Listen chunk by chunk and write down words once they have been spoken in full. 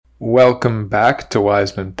Welcome back to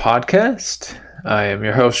Wiseman Podcast. I am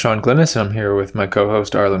your host, Sean Glennis. I'm here with my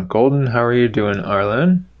co-host, Arlen Golden. How are you doing,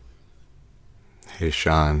 Arlen? Hey,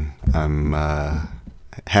 Sean. I'm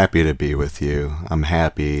happy to be with you. I'm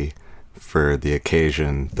happy for the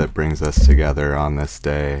occasion that brings us together on this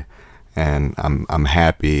day. And I'm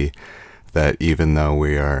happy that even though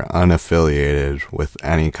we are unaffiliated with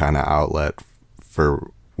any kind of outlet,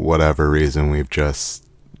 for whatever reason, we've just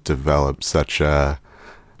developed such a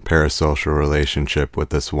parasocial relationship with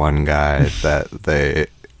this one guy that they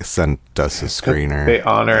sent us a screener. They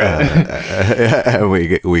honor it. And we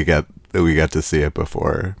get to see it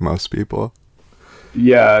before most people.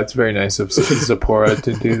 Yeah, it's very nice of Zipporah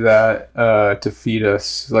to do that, to feed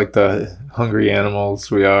us like the hungry animals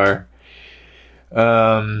we are.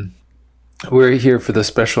 We're here for the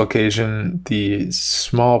special occasion, the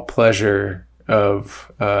small pleasure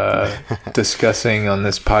of discussing on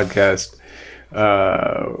this podcast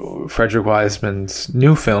Frederick Wiseman's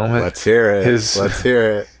new film. Let's hear it. His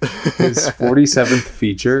 47th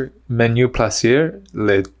feature, Menus-Plaisirs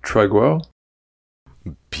Les Troisgros.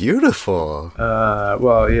 Beautiful.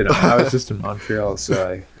 Well, I was just in Montreal,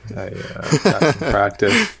 so I got some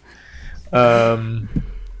practice.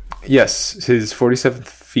 Yes, his 47th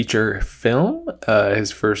feature film, his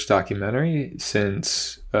first documentary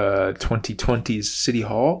since 2020's City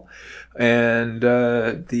Hall, and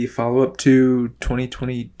the follow-up to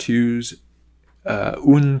 2022's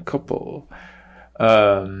Un Couple,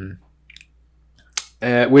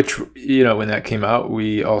 which, when that came out,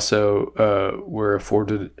 we also were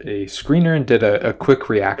afforded a screener and did a quick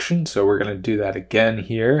reaction, so we're going to do that again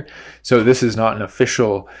here. So this is not an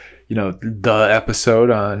official, the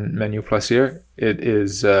episode on Menus-Plaisirs. It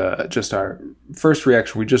is just our first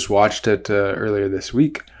reaction. We just watched it earlier this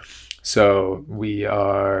week. So we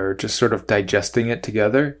are just sort of digesting it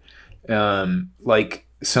together, like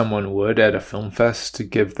someone would at a film fest to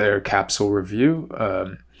give their capsule review.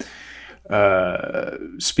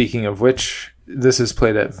 Speaking of which, this is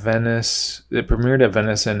played at Venice. It premiered at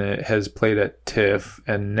Venice and it has played at TIFF.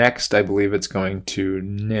 And next, I believe it's going to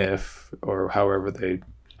NIF, or however they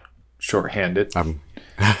shorthand it. I've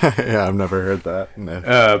never heard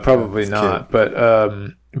that. Probably not.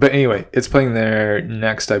 Cute. But anyway, it's playing there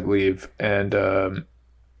next, I believe, and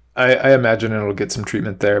I imagine it'll get some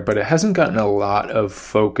treatment there. But it hasn't gotten a lot of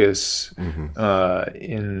focus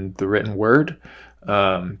in the written word.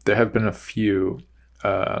 There have been a few.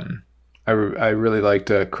 I really liked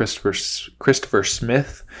Christopher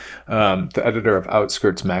Smith, the editor of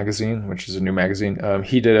Outskirts magazine, which is a new magazine.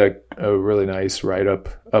 He did a really nice write-up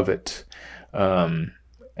of it.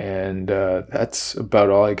 And that's about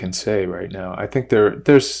all I can say right now. I think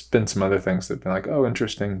there's been some other things that have been like, oh,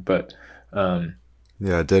 interesting, but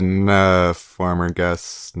didn't former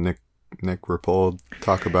guest Nick Rappold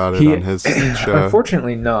talk about it on his show?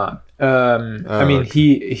 Unfortunately not. I mean,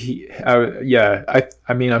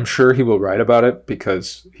 I'm sure he will write about it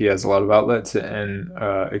because he has a lot of outlets and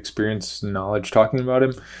experience and knowledge talking about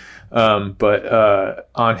him. But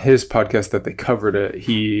on his podcast that they covered it,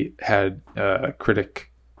 he had critic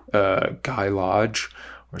Guy Lodge,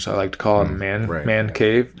 or as I like to call him, Man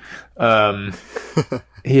Cave.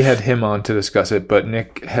 He had him on to discuss it, but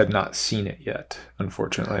Nick had not seen it yet,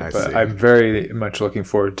 unfortunately. But I'm very much looking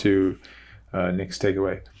forward to Nick's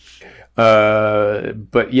takeaway.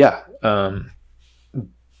 But yeah,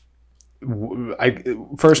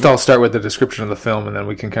 first I'll start with the description of the film, and then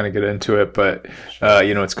we can kind of get into it. But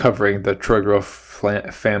it's covering the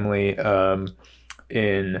Troisgros family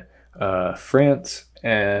in France,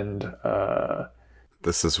 and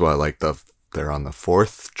this is what, they're on the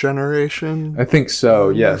fourth generation? I think so.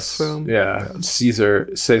 Yes. Yeah. Cesar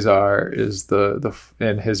is the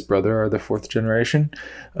and his brother are the fourth generation.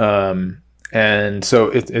 And so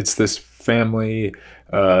it's this family,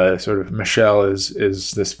 sort of Michel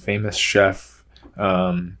is this famous chef,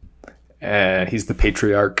 and he's the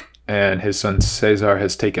patriarch, and his son Cesar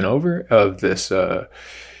has taken over of this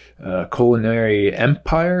culinary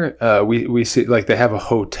empire. We see they have a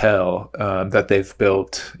hotel that they've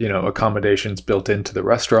built, accommodations built into the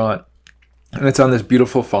restaurant, and it's on this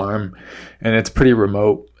beautiful farm, and it's pretty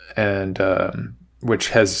remote, and which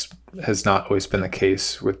has not always been the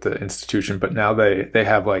case with the institution, but now they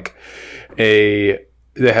have they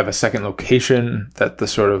have a second location that the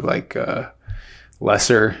sort of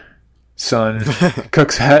lesser son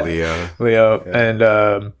cooks at, Leo,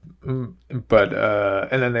 yeah.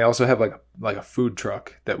 And then they also have a food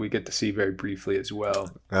truck that we get to see very briefly as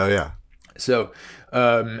well. Oh yeah. So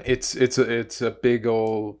it's a big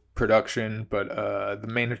old production, but the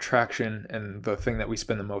main attraction and the thing that we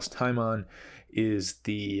spend the most time on is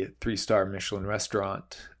the 3-star Michelin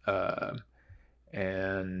restaurant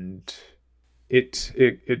And it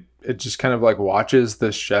just kind of like watches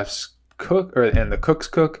the chefs cook and the cooks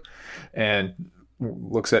cook, and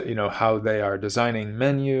looks at how they are designing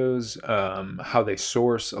menus, how they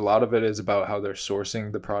source. A lot of it is about how they're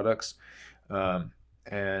sourcing the products,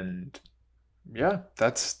 and yeah,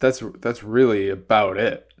 that's really about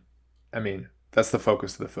it. I mean, that's the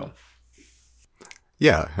focus of the film.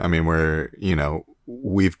 Yeah, I mean,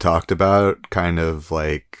 we've talked about kind of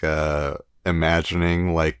like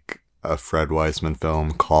imagining like a Fred Wiseman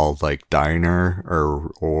film called like Diner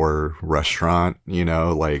or Restaurant,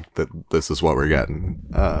 like that this is what we're getting.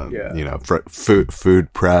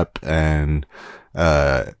 Food prep and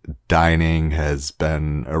dining has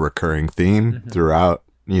been a recurring theme throughout,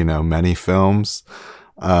 many films.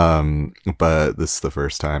 But this is the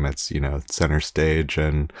first time it's, center stage.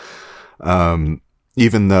 And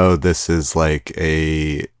even though this is like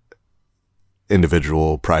a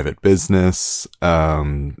individual private business,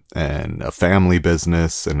 and a family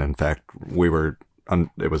business, and in fact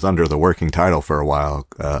it was under the working title for a while,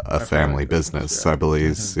 a family business, yeah. I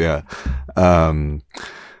believe. Mm-hmm.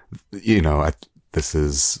 Yeah. This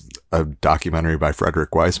is a documentary by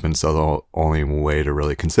Frederick Wiseman, so the only way to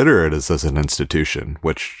really consider it is as an institution,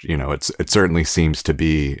 which, it certainly seems to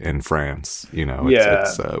be in France. We get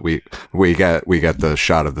the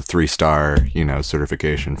shot of the 3-star,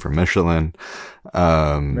 certification from Michelin.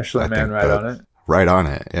 Michelin Man right on it. Right on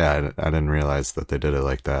it. Yeah, I didn't realize that they did it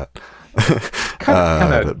like that.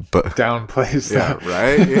 kind of downplays that. Yeah,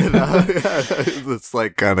 right? It's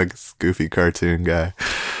like kind of goofy cartoon guy.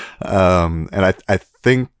 And I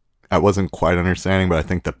think I wasn't quite understanding, but I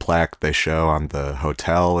think the plaque they show on the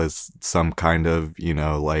hotel is some kind of,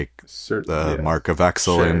 mark of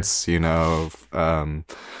excellence, sure.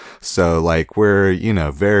 So like we're,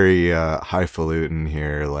 very, highfalutin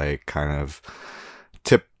here, like kind of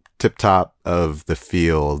tip top of the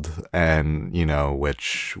field, and,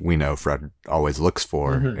 which we know Fred always looks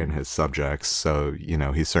for in his subjects. So,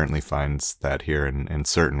 he certainly finds that here in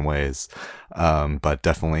certain ways, but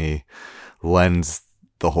definitely lends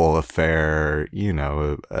the whole affair,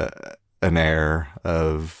 an air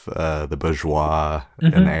of the bourgeois,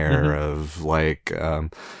 an air of like, I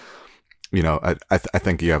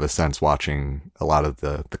think you have a sense watching a lot of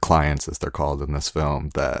the clients, as they're called in this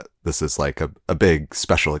film, that this is like a big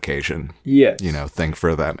special occasion, thing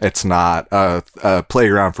for them. It's not a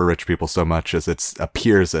playground for rich people so much as it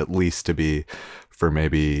appears at least to be for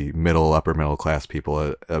maybe upper middle class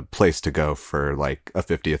people, a place to go for like a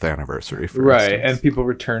 50th anniversary, for right, instance. and people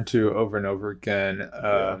return to over and over again.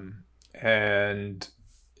 And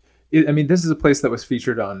this is a place that was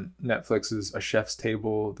featured on Netflix's A Chef's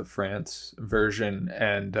Table, the France version,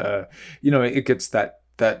 and it gets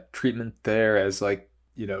that treatment there as like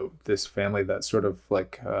this family that sort of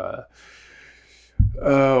like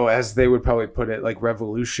as they would probably put it, like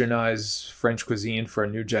revolutionize French cuisine for a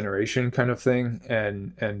new generation kind of thing,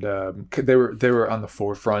 and they were on the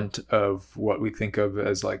forefront of what we think of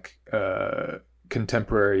as like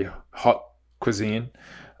contemporary hot cuisine.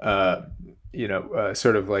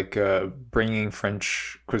 Sort of like bringing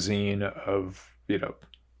French cuisine of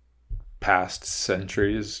past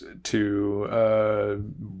centuries to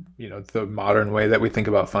the modern way that we think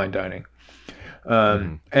about fine dining.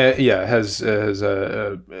 Has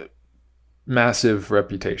a massive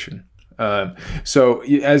reputation. So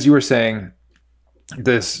as you were saying,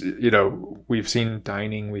 this, we've seen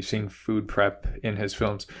dining, we've seen food prep in his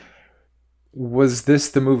films. Was this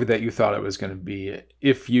the movie that you thought it was going to be?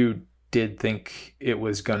 If you did think it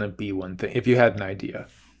was going to be one thing, if you had an idea?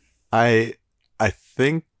 I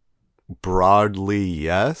think broadly,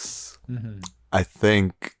 yes. I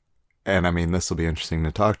think, and I mean, this will be interesting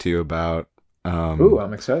to talk to you about.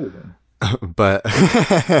 I'm excited then. But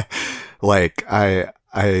like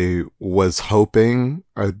I was hoping,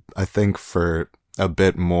 I think, for a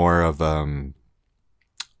bit more of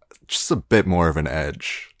just a bit more of an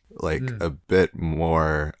edge, like a bit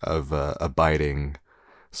more of a biting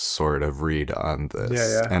sort of read on this.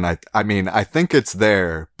 Yeah. And I mean, I think it's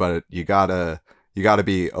there, but you gotta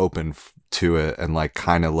be open to it and like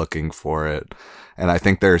kind of looking for it. And I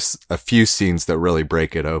think there's a few scenes that really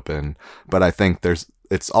break it open, but I think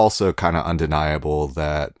it's also kind of undeniable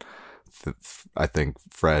that I think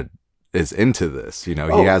Fred is into this. He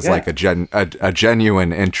has like a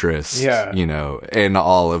genuine interest, in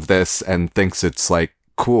all of this, and thinks it's like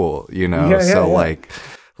cool,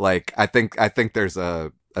 like I think there's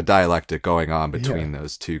a dialectic going on between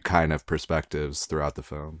those two kind of perspectives throughout the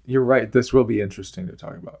film. You're right. This will be interesting to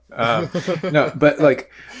talk about. No, but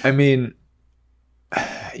like, I mean,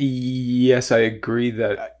 Yes, I agree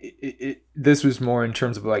that this was more in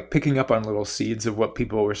terms of like picking up on little seeds of what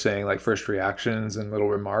people were saying, like first reactions and little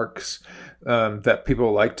remarks, that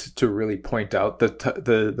people liked to really point out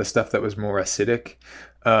the stuff that was more acidic,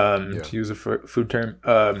 Yeah. to use a food term.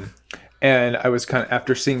 And I was kind of,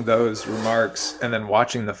 after seeing those remarks and then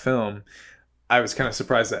watching the film, I was kind of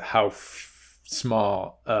surprised at how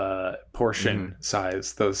small portion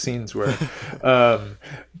size those scenes were.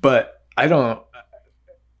 But I don't.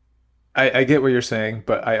 I get what you're saying,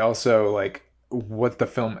 but I also like what the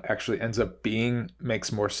film actually ends up being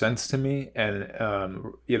makes more sense to me, and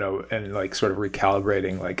and like sort of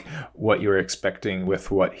recalibrating like what you're expecting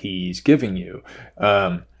with what he's giving you,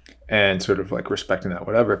 and sort of like respecting that,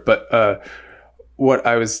 whatever. But what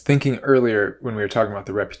I was thinking earlier when we were talking about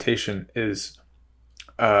the reputation is,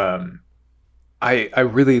 I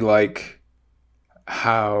really like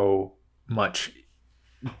how much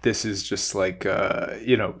this is just like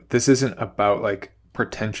this isn't about like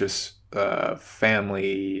pretentious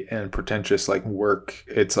family and pretentious like work.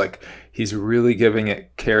 It's like he's really giving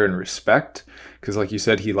it care and respect because, like you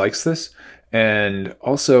said, he likes this. And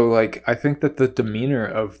also, like, I think that the demeanor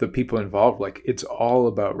of the people involved, like, it's all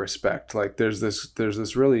about respect. Like, there's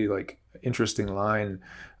this really like interesting line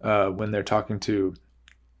when they're talking to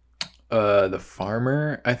the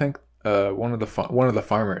farmer, I think, one of the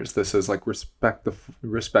farmers that says like respect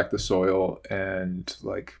the soil, and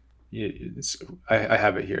like I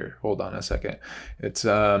have it here. Hold on a second. It's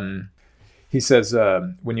he says,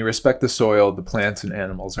 when you respect the soil, the plants and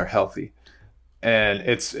animals are healthy. And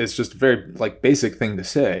it's just a very like basic thing to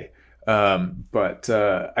say, but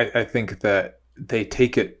I think that they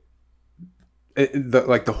take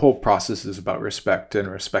like the whole process is about respect, and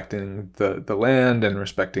respecting the land, and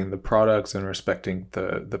respecting the products, and respecting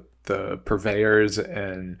the purveyors,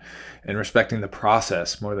 and respecting the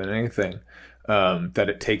process more than anything, that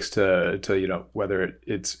it takes to whether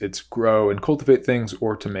it's grow and cultivate things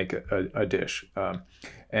or to make a dish.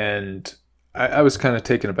 And I was kind of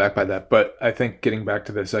taken aback by that, but I think getting back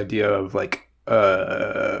to this idea of like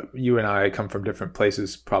you and I come from different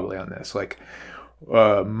places probably on this, like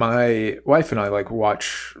my wife and I like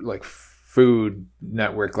watch like Food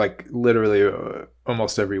Network like literally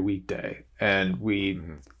almost every weekday, and we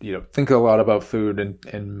think a lot about food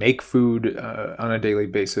and make food on a daily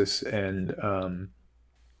basis, and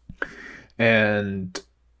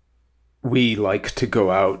we like to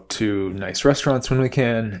go out to nice restaurants when we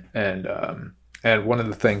can, and one of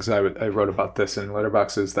the things I wrote about this in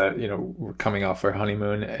Letterboxd is that we're coming off our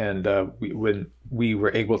honeymoon, and when we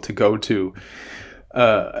were able to go to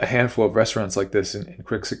a handful of restaurants like this in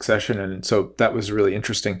quick succession. And so that was really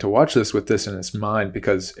interesting to watch this with this in its mind,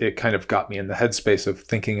 because it kind of got me in the headspace of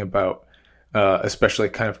thinking about, especially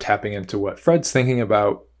kind of tapping into what Fred's thinking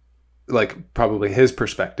about, like probably his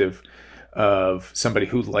perspective of somebody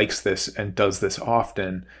who likes this and does this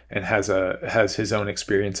often, and has his own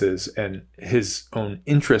experiences and his own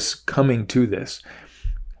interests coming to this,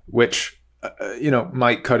 which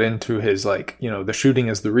might cut into his like, the shooting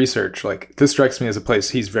is the research. Like, this strikes me as a place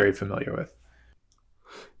he's very familiar with.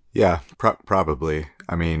 Yeah, probably.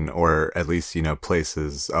 I mean, or at least,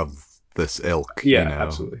 places of this ilk. Yeah,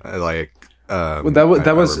 absolutely. Like, well, that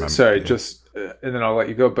was remember, sorry, yeah. just and then I'll let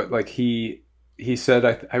you go. But like he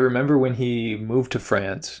said, I remember when he moved to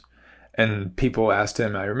France, and people asked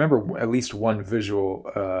him. I remember at least one visual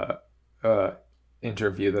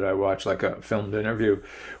interview that I watched, like a filmed interview,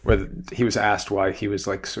 where he was asked why he was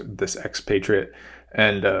like this expatriate,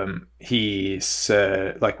 and he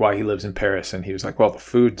said like why he lives in Paris, and he was like, well, the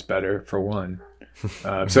food's better for one.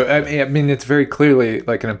 So I mean, it's very clearly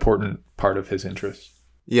like an important part of his interest.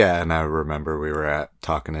 Yeah, and I remember we were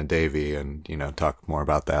talking to Davey, and talk more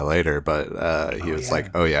about that later. But he was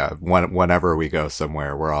like, "Oh yeah, whenever we go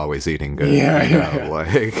somewhere, we're always eating good." Yeah.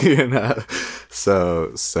 Like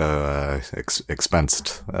so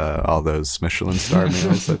expensed all those Michelin star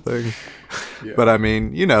meals, I think. Yeah. But I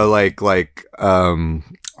mean, like I'm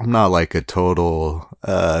not like a total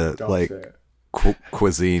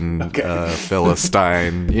cuisine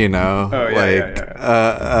Philistine, Oh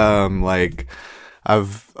yeah, like.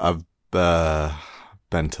 I've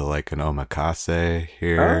been to like an omakase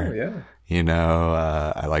here. Oh yeah.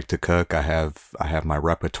 I like to cook. I have my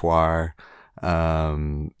repertoire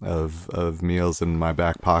of meals in my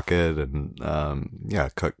back pocket, and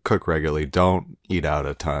cook regularly. Don't eat out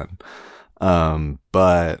a ton.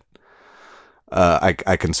 But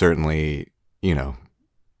I can certainly,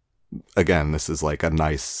 again, this is like a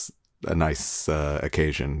nice a nice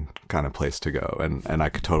occasion kind of place to go, and I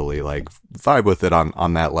could totally like vibe with it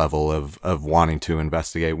on that level of wanting to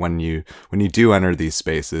investigate when you do enter these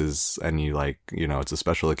spaces and you like, you know, it's a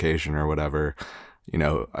special occasion or whatever, you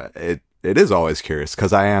know, it is always curious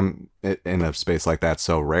because I am in a space like that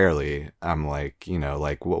so rarely. I'm like, you know,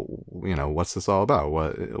 like, what, you know, what's this all about?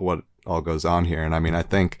 What all goes on here? And I mean, I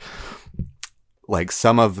think like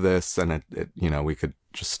some of this, and it you know, we could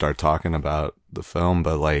just start talking about the film,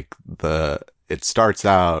 but like it starts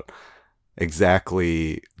out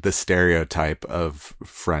exactly the stereotype of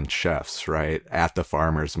French chefs, right? At the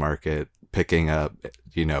farmer's market, picking up,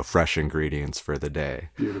 you know, fresh ingredients for the day.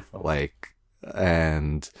 Beautiful. Like,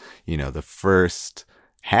 and, you know, the first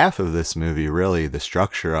half of this movie, really, the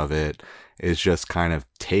structure of it is just kind of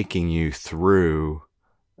taking you through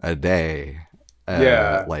a day.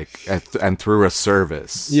 And through a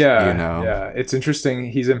service. Yeah. You know? Yeah. It's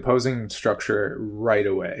interesting. He's imposing structure right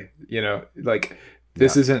away. You know, like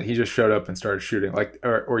this isn't, he just showed up and started shooting, like,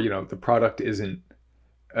 or, you know, the product isn't,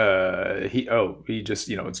 he just,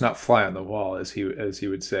 you know, it's not fly on the wall as he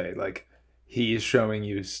would say. Like, he's showing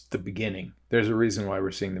you the beginning. There's a reason why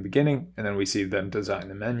we're seeing the beginning. And then we see them design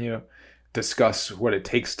the menu, discuss what it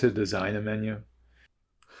takes to design a menu.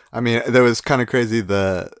 I mean, that was kind of crazy.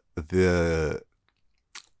 The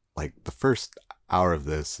like the first hour of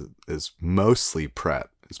this is mostly prep.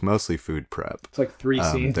 It's mostly food prep. It's like 3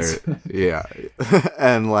 scenes. Yeah.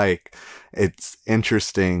 And like, it's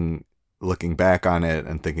interesting looking back on it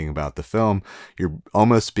and thinking about the film. You're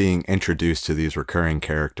almost being introduced to these recurring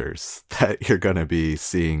characters that you're going to be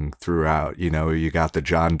seeing throughout. You know, you got the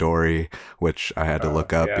John Dory, which I had to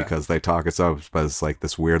look up because they talk it's like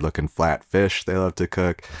this weird looking flat fish they love to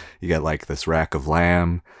cook. You get like this rack of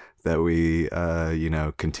lamb that we, you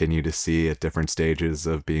know, continue to see at different stages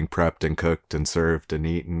of being prepped and cooked and served and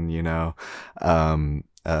eaten, you know.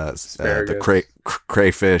 The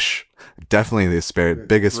crayfish, definitely the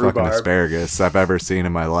biggest rhubarb. Fucking asparagus I've ever seen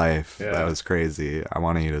in my life. Yeah. That was crazy. I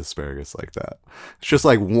want to eat asparagus like that. It's just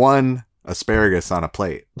like one asparagus on a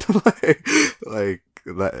plate. like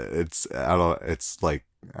that. It's like,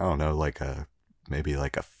 I don't know, like maybe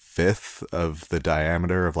like a fifth of the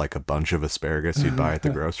diameter of like a bunch of asparagus you'd buy at the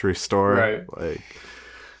grocery store. Right. Like,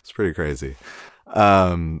 it's pretty crazy.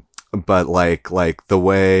 But like the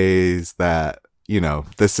ways that, you know,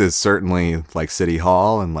 this is certainly like City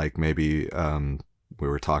Hall, and like maybe we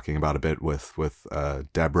were talking about a bit with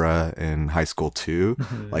Deborah in High School too.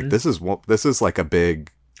 Mm-hmm. Like this is like a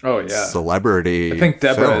big celebrity. I think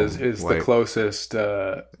Deborah film. is like, the closest.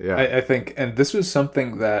 I think, and this was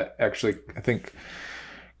something that actually I think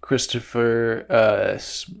Christopher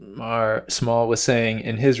Small was saying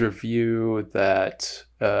in his review that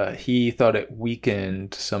he thought it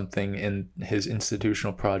weakened something in his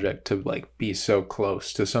institutional project to like be so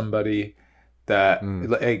close to somebody that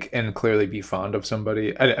like, and clearly be fond of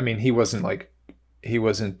somebody. I mean, he wasn't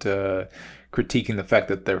critiquing the fact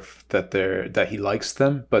that he likes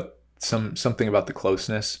them, but something about the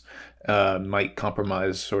closeness might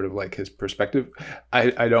compromise sort of like his perspective.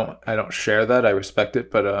 I don't share that. I respect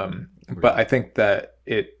it, but I think that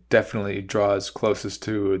it definitely draws closest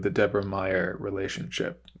to the Deborah Meyer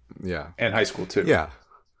relationship. Yeah. And High School too. Yeah.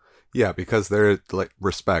 Yeah, because there like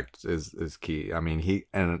respect is key. I mean, he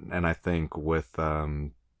and I think with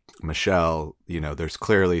Michelle, you know, there's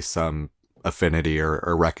clearly some affinity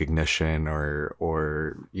or recognition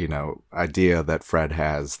or you know, idea that Fred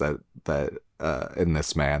has that in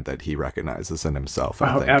this man that he recognizes in himself.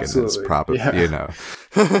 I think absolutely. And it's probably you know.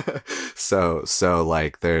 so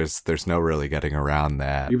like there's no really getting around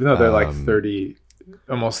that. Even though they're like 30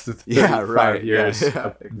 almost 35 years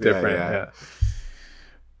different. Yeah.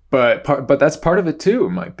 But that's part of it too.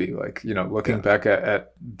 It might be like, you know, looking back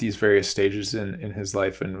at these various stages in his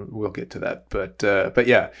life, and we'll get to that. But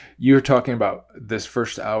yeah, you're talking about this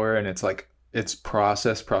first hour, and it's like it's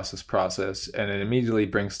process, and it immediately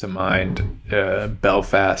brings to mind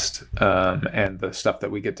Belfast and the stuff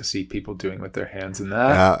that we get to see people doing with their hands in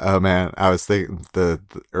that. Oh man, I was thinking the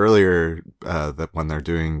earlier that when they're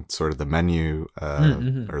doing sort of the menu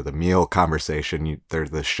or the meal conversation,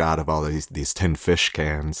 there's the shot of all these tin fish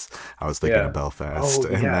cans. I was thinking of Belfast.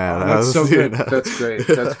 That's so good. That's great.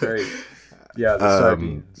 That's great. Yeah, the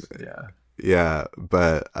sardines. Yeah,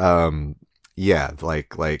 but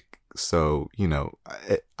like. So, you know,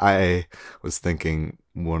 I was thinking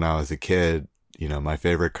when I was a kid, you know, my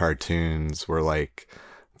favorite cartoons were like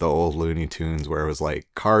the old Looney Tunes where it was like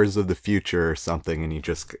Cars of the Future or something. And it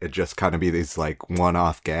just kind of be these like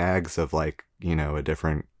one-off gags of like, you know, a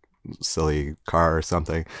different silly car or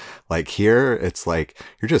something. Like here, it's like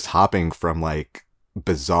you're just hopping from like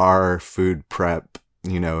bizarre food prep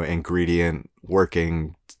ingredient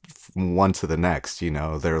working one to the next.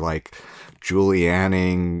 They're like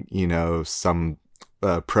julienning, some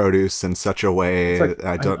produce in such a way. Like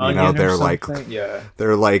I don't, they're like,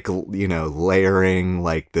 layering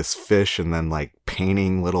like this fish and then like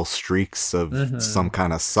painting little streaks of some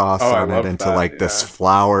kind of sauce on it into that, like this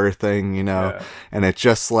flour thing, and it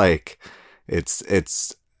just like,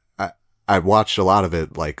 I watched a lot of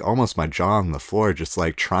it, like almost my jaw on the floor, just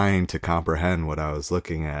like trying to comprehend what I was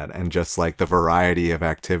looking at, and just like the variety of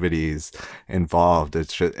activities involved.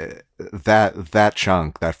 It's just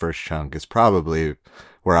that first chunk is probably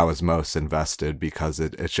where I was most invested, because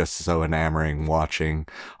it's just so enamoring watching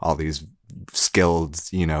all these skilled,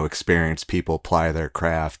 experienced people ply their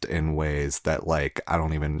craft in ways that like I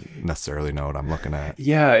don't even necessarily know what I'm looking at.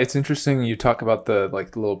 Yeah, it's interesting you talk about the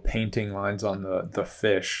little painting lines on the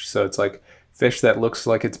fish. So it's like fish that looks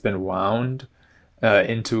like it's been wound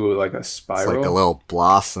into like a spiral. It's like a little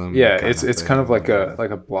blossom. Yeah, it's kind of like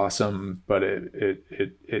a blossom, but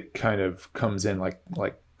it kind of comes in like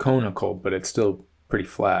conical, but it's still pretty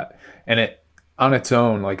flat. And it on its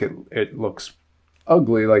own, like it looks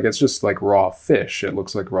ugly, like it's just like raw fish. It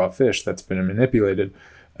looks like raw fish that's been manipulated.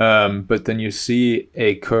 But then you see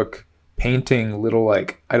a cook painting little,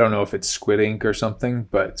 like, I don't know if it's squid ink or something,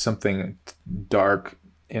 but something dark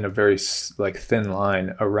in a very like thin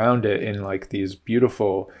line around it in like these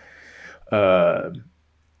beautiful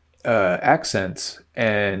accents,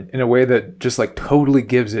 and in a way that just like totally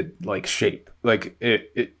gives it like shape. Like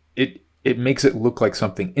it makes it look like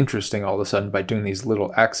something interesting all of a sudden by doing these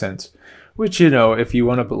little accents, which, if you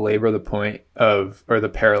want to belabor the point of, or the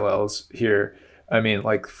parallels here, I mean,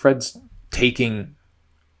 like Fred's taking,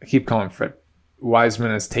 I keep calling Fred,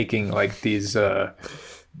 Wiseman is taking like these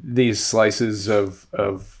slices of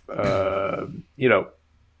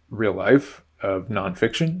real life, of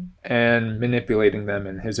nonfiction, and manipulating them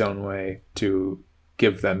in his own way to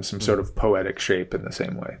give them some sort of poetic shape in the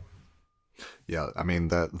same way. Yeah, I mean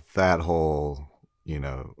that whole,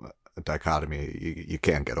 dichotomy, you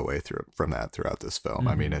can't get away from that throughout this film. Mm-hmm.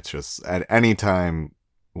 I mean, it's just at any time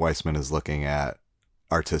Weissman is looking at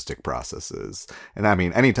artistic processes, and I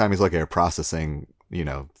mean anytime he's looking at processing,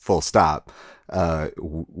 full stop,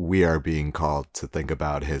 we are being called to think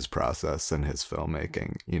about his process and his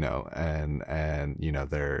filmmaking, and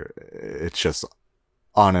there, it's just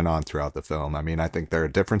on and on throughout the film. I mean, I think there are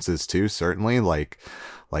differences too, certainly, like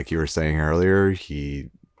you were saying earlier, he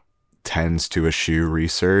tends to eschew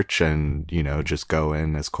research and, just go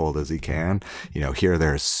in as cold as he can. Here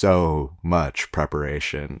there's so much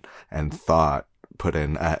preparation and thought put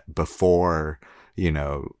in before,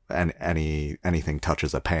 and anything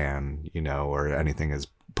touches a pan, or anything is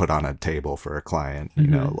put on a table for a client,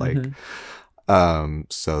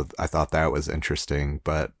 so I thought that was interesting,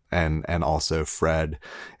 but, and also Fred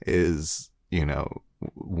is,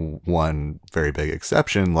 one very big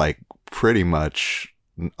exception, like pretty much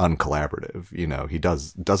uncollaborative. He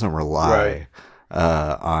doesn't rely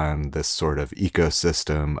on this sort of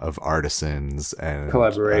ecosystem of artisans and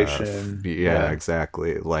collaboration.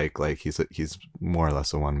 Exactly. Like he's more or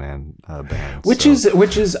less a one-man band. Which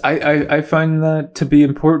is I find that to be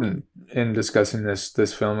important in discussing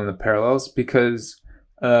this film and the parallels, because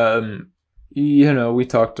we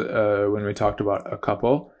talked when we talked about A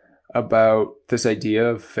Couple, about this idea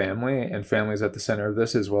of family, and family is at the center of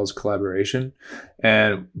this, as well as collaboration.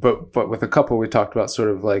 But with A Couple, we talked about sort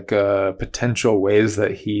of like potential ways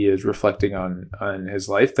that he is reflecting on his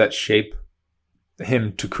life that shape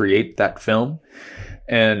him to create that film.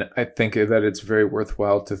 And I think that it's very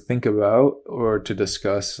worthwhile to think about, or to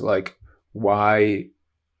discuss, like, why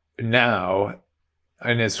now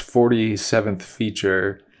in his 47th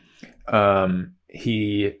feature,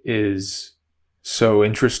 he is so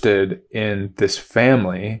interested in this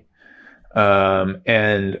family,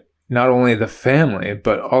 and not only the family,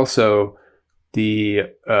 but also the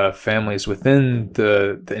families within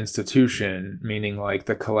the institution, meaning like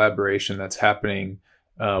the collaboration that's happening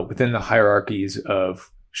within the hierarchies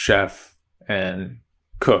of chef and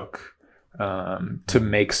cook, to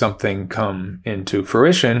make something come into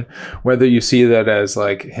fruition, whether you see that as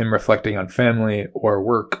like him reflecting on family or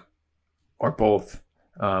work or both.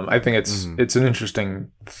 I think it's an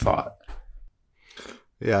interesting thought.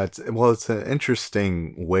 Yeah, it's an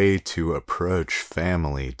interesting way to approach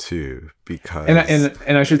family too, because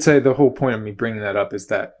and I should say the whole point of me bringing that up is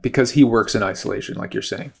that because he works in isolation, like you're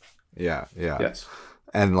saying. Yeah. Yes.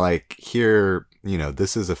 And like here,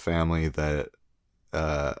 this is a family that,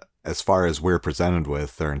 as far as we're presented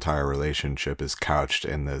with, their entire relationship is couched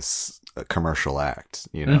in this a commercial act,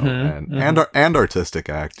 and artistic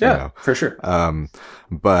act, for sure.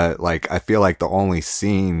 But like, I feel like the only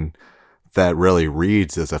scene that really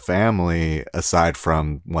reads as a family, aside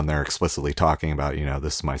from when they're explicitly talking about,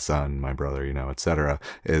 this is my son, my brother, etc.,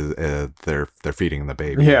 is they're feeding the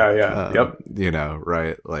baby. Yep.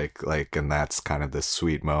 Right? Like, and that's kind of this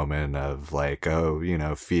sweet moment of like,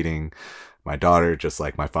 feeding my daughter just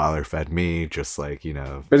like my father fed me, just like,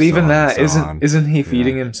 But even that isn't he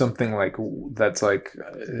feeding him something like that's like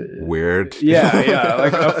weird? Yeah,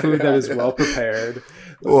 like a food that is well prepared.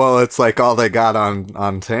 Well, it's like all they got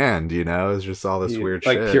on hand, it's just all this weird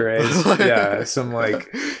like shit. Purees. Some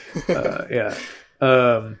like that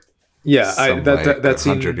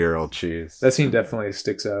scene, 100-year-old cheese. That scene definitely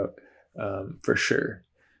sticks out for sure.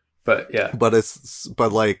 But yeah. But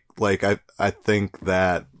I think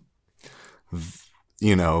that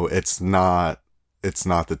it's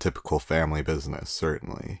not the typical family business,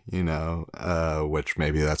 certainly, which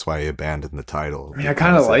maybe that's why he abandoned the title. I mean, I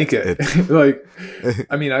kind of like it. Like,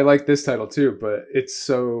 I mean, I like this title too, but it's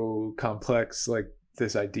so complex. Like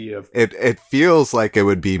this idea of it feels like it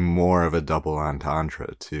would be more of a double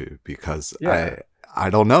entendre too, because I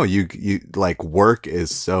don't know. You like, work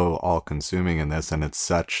is so all consuming in this, and it's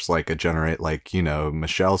such like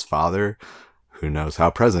Michelle's father, who knows how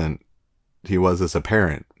present he was as a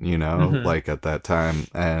parent, like at that time.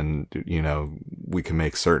 And, we can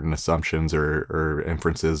make certain assumptions or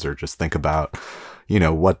inferences, or just think about,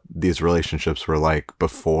 what these relationships were like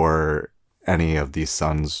before any of these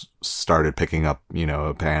sons started picking up,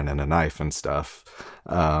 a pan and a knife and stuff.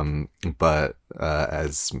 But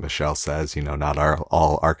as Michelle says, not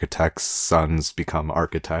all architects' sons become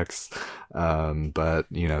architects. But,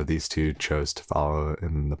 these two chose to follow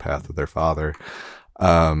in the path of their father.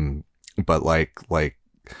 But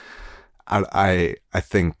I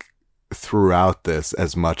think throughout this,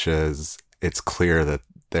 as much as it's clear that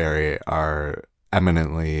they are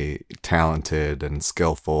eminently talented and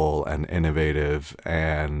skillful and innovative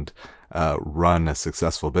and run a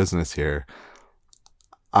successful business here,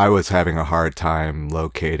 I was having a hard time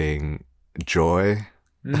locating joy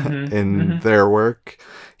in their work.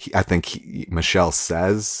 I think Michelle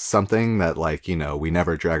says something that like, we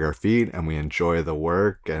never drag our feet and we enjoy the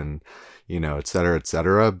work and, et cetera, et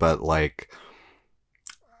cetera. But like,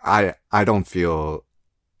 I don't feel,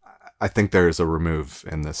 I think there's a remove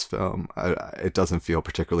in this film. It doesn't feel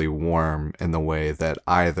particularly warm in the way that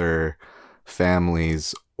either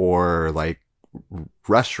families or like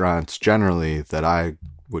restaurants generally that I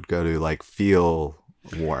would go to like feel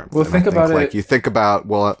warmth. Well, think about it. Like you think about,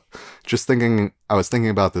 I was thinking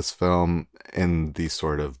about this film in the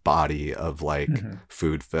sort of body of like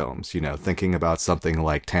food films, thinking about something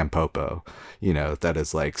like Tampopo, that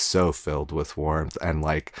is like so filled with warmth. And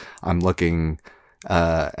like, I'm looking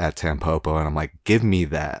at Tampopo and I'm like, give me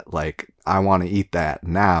that. Like, I want to eat that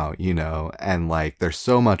now, and like, there's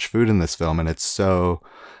so much food in this film and it's so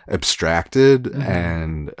abstracted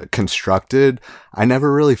and constructed. I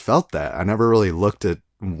never really felt that. I never really looked at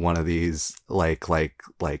one of these like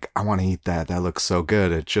I want to eat that. That looks so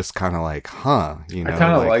good. It's just kind of like, I kind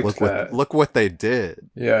of like look what they did.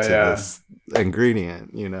 This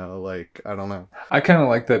ingredient. Like, I don't know. I kind of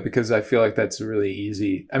like that because I feel like that's really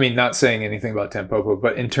easy. I mean, not saying anything about Tampopo,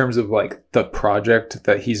 but in terms of like the project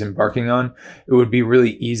that he's embarking on, it would be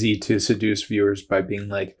really easy to seduce viewers by being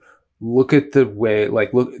like, look at the way,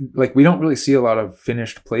 like we don't really see a lot of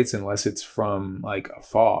finished plates unless it's from like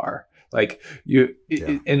afar. Like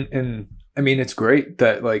and I mean, it's great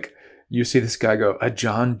that like you see this guy go, a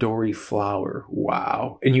John Dory flower.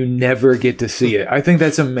 Wow. And you never get to see it. I think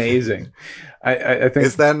that's amazing. I think,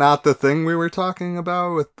 is that not the thing we were talking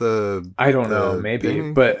about with the, I don't know, maybe,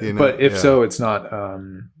 thing? But if so, it's not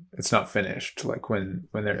finished. Like when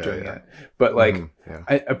they're doing it, but like,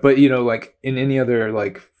 but like in any other,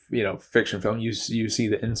 like, fiction film, you see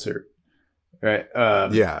the insert. Right.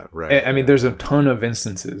 Right. I mean, there's a ton of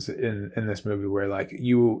instances in this movie where like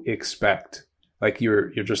you expect, like you're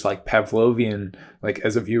just like Pavlovian, like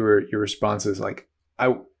as a viewer, your response is like,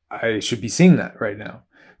 I should be seeing that right now.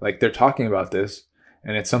 Like they're talking about this,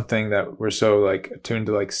 and it's something that we're so like attuned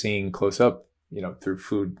to like seeing close up, through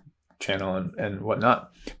Food Channel and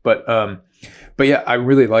whatnot. But yeah, I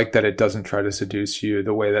really like that it doesn't try to seduce you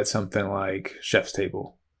the way that something like Chef's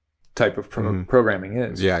Table type of programming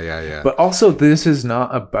is. Yeah. But also, this is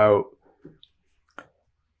not about,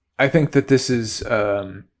 I think that this is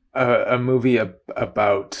a movie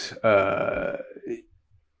about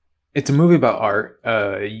it's a movie about art,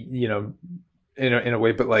 in a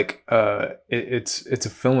way, but like it's a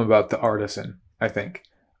film about the artisan, I think,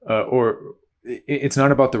 or it's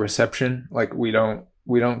not about the reception. Like we don't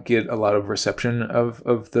get a lot of reception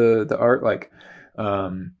of the art. Like,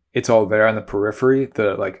 it's all there on the periphery,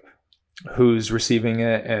 the like who's receiving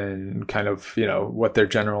it and kind of, you know, what their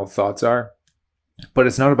general thoughts are. But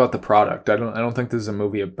it's not about the product. I don't think this is a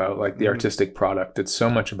movie about like the artistic product. It's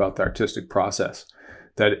so much about the artistic process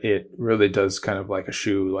that it really does kind of like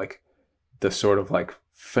eschew like the sort of like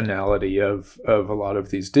finality of a lot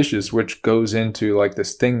of these dishes, which goes into like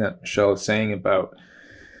this thing that Michelle is saying about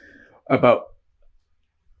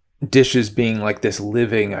dishes being like this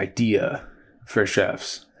living idea for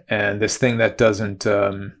chefs, and this thing that doesn't,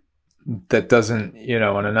 you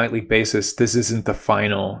know, on a nightly basis, this isn't the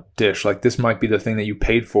final dish. Like, this might be the thing that you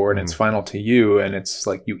paid for and it's final to you, and it's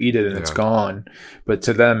like you eat it and it's gone. But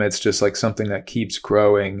to them, it's just like something that keeps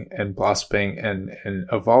growing and blossoming and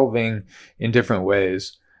evolving in different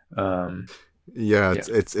ways.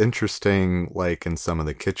 It's interesting, like in some of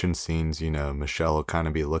the kitchen scenes, you know, Michelle will kind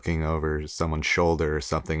of be looking over someone's shoulder or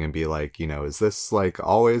something and be like, you know, is this like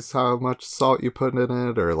always how much salt you put in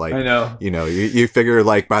it? Or like, I know, you know, you figure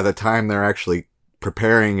like by the time they're actually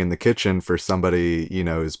preparing in the kitchen for somebody, you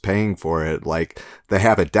know, who's paying for it, like they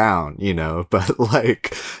have it down, you know, but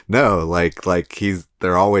like, no, like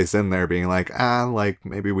they're always in there being like, like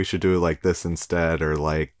maybe we should do it like this instead. Or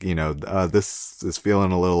like, you know, this is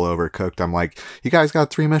feeling a little overcooked. I'm like, you guys got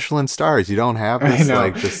 3 Michelin stars. You don't have this,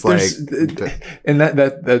 like, just like, and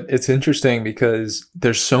that it's interesting because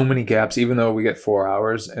there's so many gaps, even though we get 4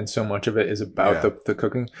 hours and so much of it is about the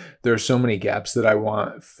cooking. There are so many gaps that I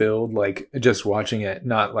want filled, like just watching it,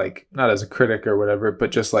 not as a critic or whatever, but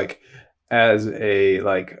just like as a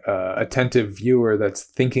like attentive viewer that's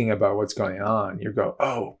thinking about what's going on. You go,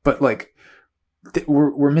 oh, but like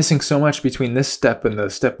we're missing so much between this step and the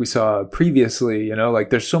step we saw previously, you know,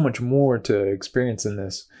 like there's so much more to experience in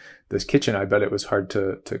this kitchen. I bet it was hard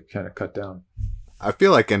to kind of cut down. I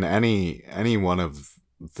feel like in any one of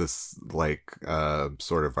this like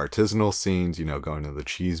sort of artisanal scenes, you know, going to the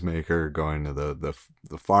cheesemaker, going to the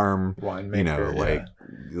farm, winemaker, you know, like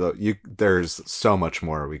there's so much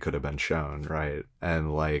more we could have been shown, right?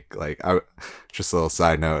 And like I just a little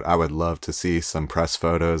side note, I would love to see some press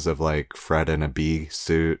photos of like Fred in a bee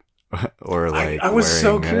suit. Or like I was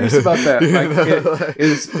so curious about that. Like,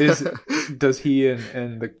 does he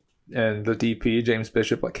and the DP James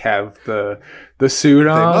Bishop like have the suit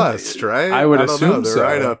on? They must, right? I would assume They're so.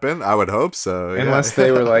 Right up in. I would hope so. Unless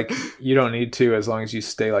they were like, you don't need to, as long as you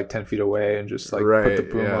stay like 10 feet away and just like put the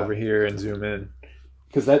boom over here and zoom in,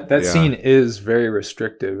 because that scene is very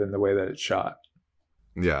restrictive in the way that it's shot.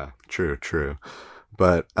 Yeah, true.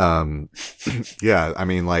 But yeah, I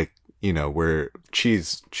mean, like, you know, we're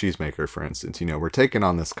cheesemaker, for instance. You know, we're taking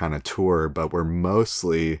on this kind of tour, but we're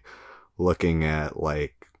mostly looking at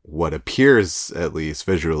like what appears, at least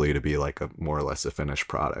visually, to be like a more or less a finished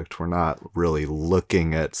product. We're not really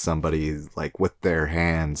looking at somebody like with their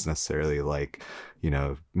hands necessarily, like, you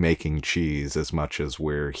know, making cheese, as much as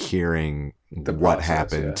we're hearing what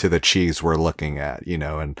happened to the cheese we're looking at, you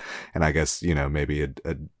know. And I guess, you know, maybe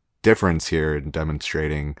a difference here in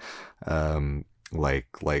demonstrating like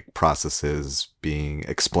processes being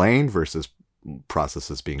explained versus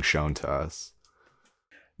processes being shown to us.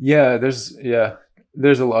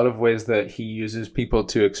 There's a lot of ways that he uses people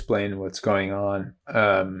to explain what's going on.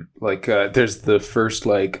 There's the first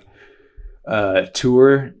like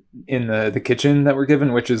tour in the kitchen that we're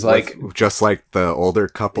given, which is like just like the older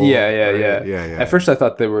couple. Yeah. At first I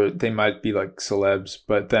thought they might be like celebs,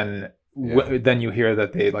 but then then you hear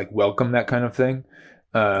that they like welcome that kind of thing.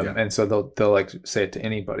 And so they'll like say it to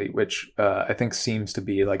anybody, which I think seems to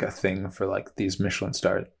be like a thing for like these Michelin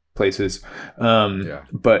star places.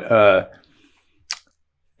 But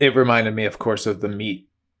it reminded me, of course, of the meat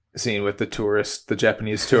scene with the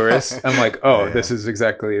Japanese tourist. I'm like, this is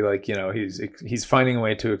exactly like, you know, he's finding a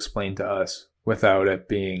way to explain to us without it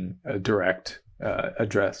being a direct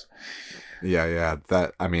address.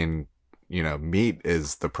 That, I mean, you know, Meat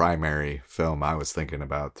is the primary film I was thinking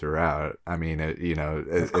about throughout. I mean,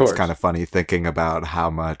 it's kind of funny thinking about how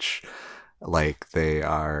much like they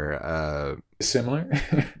are similar.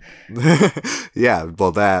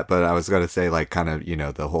 But I was going to say, like, kind of, you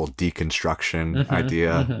know, the whole deconstruction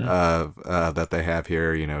idea of that they have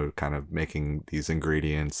here, you know, kind of making these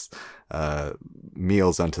ingredients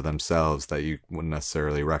meals unto themselves that you wouldn't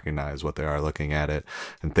necessarily recognize what they are looking at it,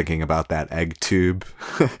 and thinking about that egg tube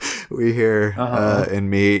we hear in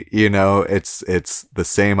Meat. You know, it's the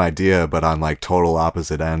same idea, but on like total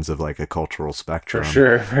opposite ends of like a cultural spectrum.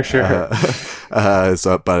 For sure.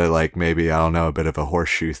 But like, maybe, I don't know, a bit of a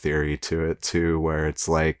horseshoe theory to it too, where it's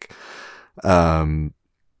like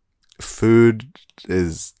food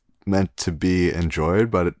is meant to be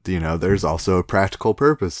enjoyed, but there's also a practical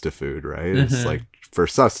purpose to food, right? It's like for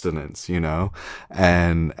sustenance,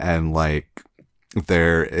 and like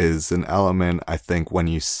there is an element, I think, when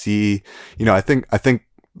you see, I think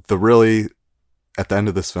the really, at the end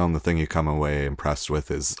of this film, the thing you come away impressed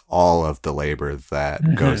with is all of the labor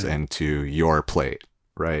that goes into your plate,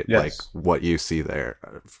 right? Yes. Like what you see there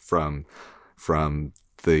from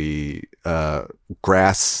the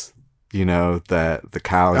grass, that the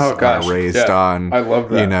cows are raised on. I love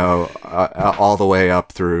that. All the way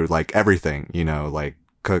up through like everything, like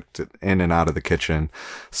cooked in and out of the kitchen.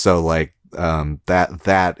 So like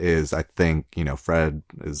that is, I think, Fred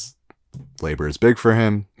is, labor is big for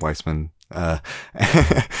him. Wiseman, we're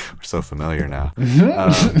so familiar now.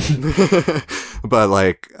 But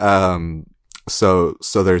like so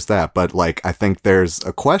there's that. But like I think there's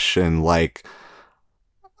a question like,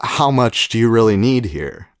 how much do you really need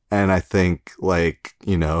here? And I think like,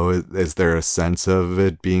 is there a sense of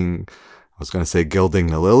it being, I was going to say gilding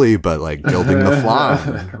the lily, but like gilding the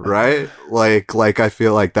flan, right? Like I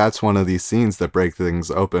feel like that's one of these scenes that break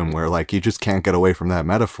things open where like you just can't get away from that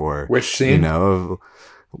metaphor. Which scene?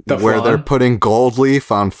 Where they're putting gold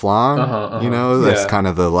leaf on flan, that's kind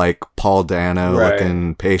of the like Paul Dano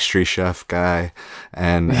looking pastry chef guy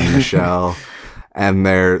and Michelle. And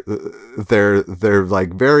they're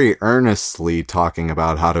like very earnestly talking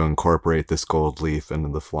about how to incorporate this gold leaf into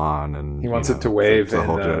the flan, and he wants it to wave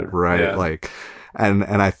right. Like, and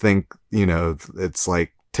I think, it's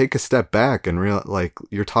like, take a step back and like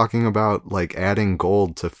you're talking about like adding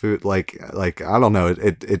gold to food. Like, I don't know.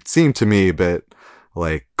 It seemed to me a bit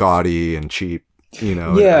like gaudy and cheap,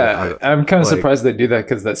 Yeah. I'm kind of surprised they do that,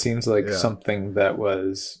 because that seems like something that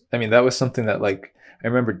was something that like, I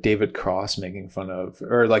remember David Cross making fun of,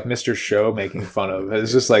 or like Mr. Show making fun of.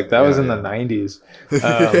 It's just like that was in the 90s.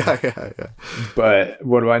 But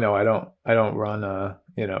what do I know? I don't run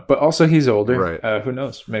but also he's older. Right. Who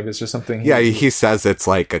knows? Maybe it's just something. He says it's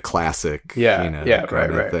like a classic. Kind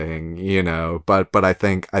of thing. But I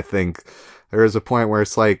think there is a point where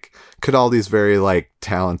it's like, could all these very like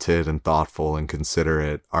talented and thoughtful and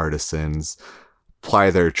considerate artisans ply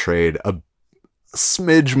their trade a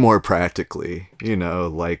smidge more practically,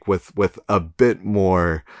 like with a bit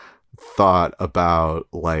more thought about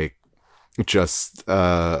like just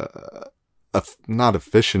not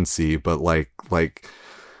efficiency, but like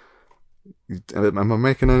am I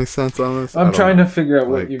making any sense on this? I'm trying to figure out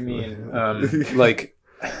what you mean. Like,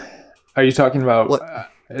 are you talking about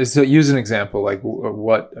use an example, like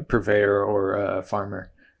what purveyor or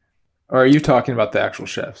farmer, or are you talking about the actual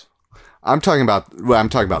chefs? I'm talking about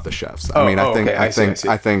the chefs. I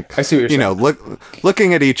think I see what you're saying.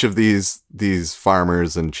 Looking at each of these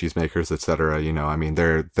farmers and cheesemakers, etc.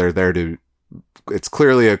 They're there to. It's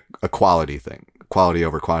clearly a quality thing, quality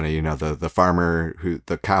over quantity. The farmer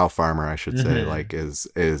the cow farmer, I should say, like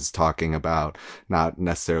is talking about not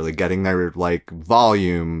necessarily getting their like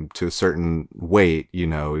volume to a certain weight.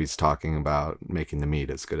 He's talking about making the meat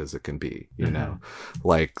as good as it can be.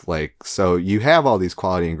 So you have all these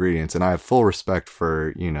quality ingredients, and I have full respect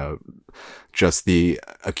for just the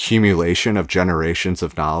accumulation of generations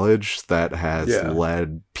of knowledge that has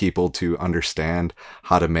led people to understand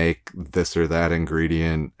how to make this or that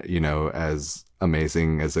ingredient, as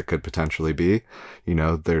amazing as it could potentially be.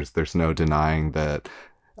 There's no denying that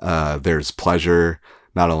there's pleasure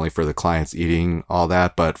not only for the clients eating all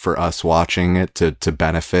that, but for us watching it to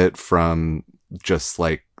benefit from just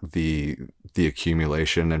like the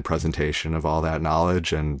accumulation and presentation of all that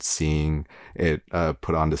knowledge and seeing it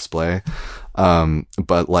put on display.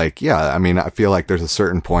 But like, I feel like there's a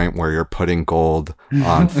certain point where you're putting gold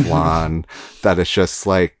on flan that it's just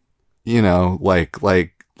like,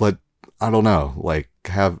 let I don't know, like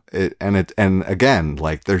have it, and again,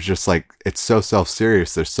 like there's just like, it's so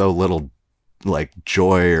self-serious. There's so little like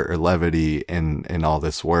joy or levity in all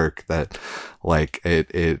this work that like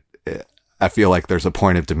it I feel like there's a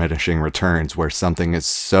point of diminishing returns where something is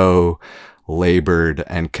so labored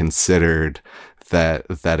and considered that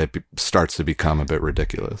it starts to become a bit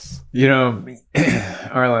ridiculous.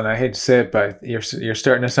 Arlen, I hate to say it, but you're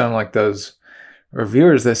starting to sound like those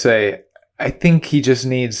reviewers that say, I think he just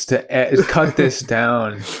needs to cut this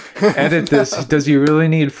down, edit this. Does he really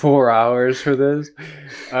need 4 hours for this?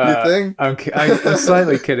 You think? I'm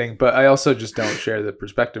slightly kidding, but I also just don't share the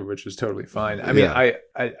perspective, which is totally fine. I mean, I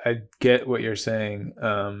get what you're saying,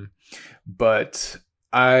 but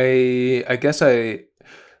I guess I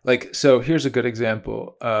like. So here's a good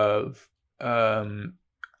example of,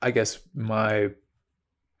 I guess my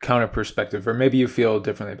counter perspective, or maybe you feel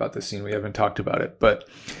differently about this scene. We haven't talked about it, but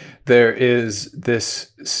there is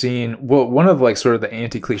this scene. Well, one of like sort of the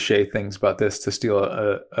anti-cliche things about this, to steal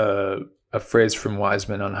a phrase from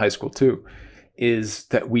Wiseman on High School 2, is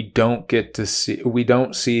that we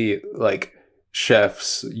don't see like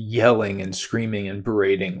chefs yelling and screaming and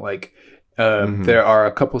berating. Like there are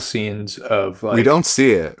a couple scenes of like, we don't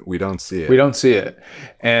see it,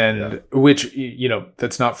 and which, you know,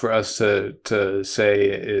 that's not for us to say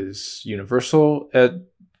is universal at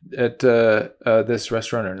this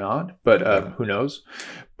restaurant or not, but who knows.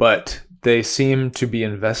 But they seem to be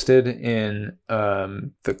invested in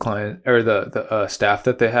the client or the staff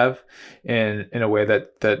that they have in a way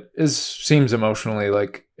that seems emotionally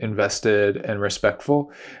like invested and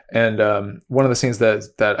respectful. And one of the scenes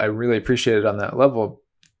that I really appreciated on that level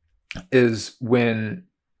is when,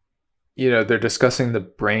 you know, they're discussing the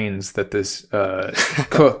brains that this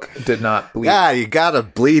cook did not bleed. Yeah, you gotta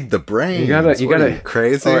bleed the brains. You gotta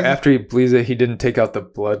crazy. Or after he bleeds it, he didn't take out the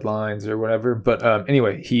bloodlines or whatever. But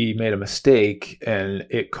anyway, he made a mistake, and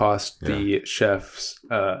it cost the chefs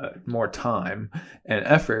more time and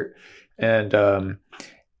effort. And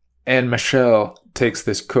Michelle takes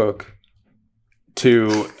this cook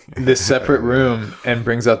to this separate room and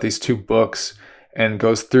brings out these 2 books and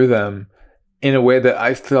goes through them in a way that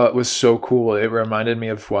I thought was so cool. It reminded me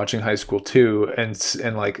of watching High School 2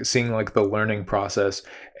 and like seeing like the learning process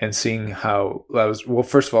and seeing how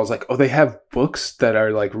first of all, I was like, oh, they have books that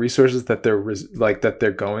are like resources that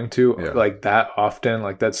they're going to like that often.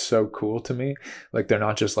 Like, that's so cool to me. Like, they're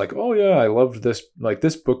not just like, oh yeah, I loved this. Like,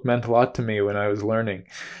 this book meant a lot to me when I was learning,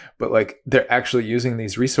 but like they're actually using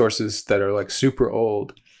these resources that are like super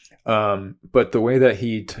old. But the way that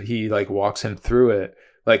he like walks him through it,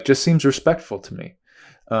 like, just seems respectful to me.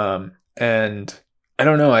 And I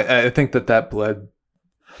don't know. I think that bled,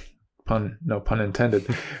 no pun intended,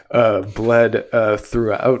 bled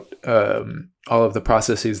throughout all of the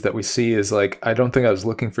processes that we see. Is like, I don't think I was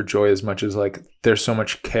looking for joy as much as like there's so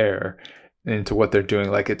much care into what they're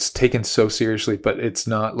doing. Like, it's taken so seriously, but it's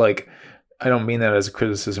not like, I don't mean that as a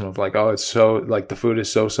criticism of like, oh, it's so like the food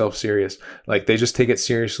is so self-serious. Like, they just take it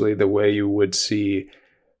seriously the way you would see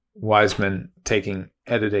Wiseman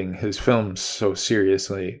editing his films so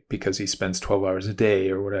seriously, because he spends 12 hours a day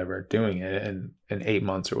or whatever doing it in 8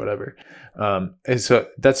 months or whatever. And so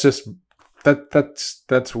that's just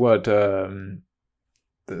that's what I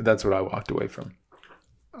walked away from.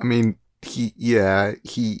 I mean, he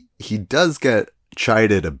does get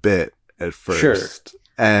chided a bit at first. Sure.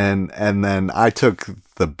 And then I took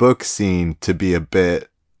the book scene to be a bit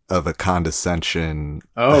of a condescension.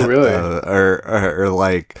 Oh, really? Or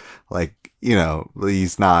like, you know,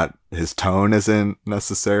 his tone isn't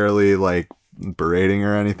necessarily like berating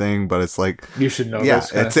or anything, but it's like, you should know. Yeah,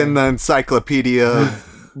 it's in the encyclopedia of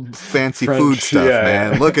fancy French food stuff,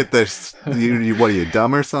 man. Look at this. You what are you,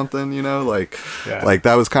 dumb or something? You know, like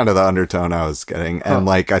that was kind of the undertone I was getting. And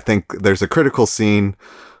like, I think there's a critical scene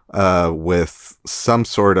with some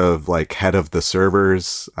sort of like head of the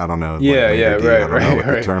servers. I don't know. Yeah, I don't know what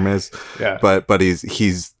the term is. Yeah. But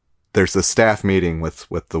he's there's a staff meeting with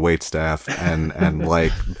the wait staff, and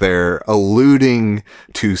like they're alluding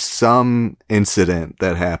to some incident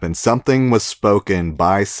that happened. Something was spoken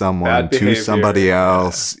by someone to somebody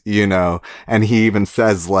else, you know, and he even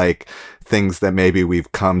says like things that maybe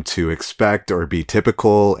we've come to expect or be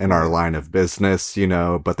typical in our line of business, you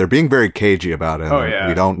know, but they're being very cagey about it. Oh, yeah.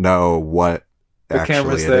 We don't know what the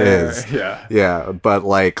actually it there. Is. Yeah. Yeah. But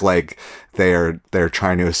like they're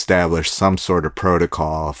trying to establish some sort of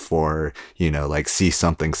protocol for, you know, like see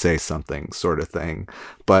something, say something sort of thing.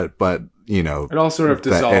 But, you know, it all sort of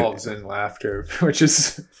dissolves in laughter, which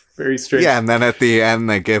is very strange. Yeah. And then at the end,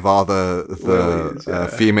 they give all the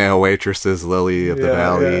Lilies, female waitresses Lily of the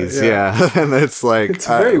Valleys. Yeah. And it's like, it's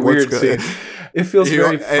a very weird scene. It feels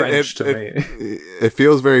very French to me. It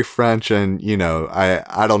feels very French. And, you know,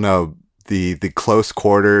 I don't know, the close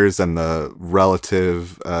quarters and the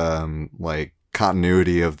relative, like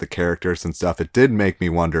continuity of the characters and stuff. It did make me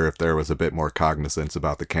wonder if there was a bit more cognizance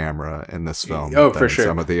about the camera in this film than for sure.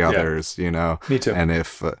 Some of the others, you know, me too. And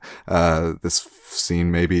if, this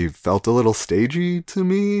scene maybe felt a little stagey to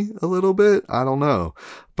me a little bit, I don't know,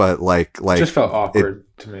 but like, it just felt awkward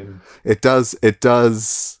to me. It does,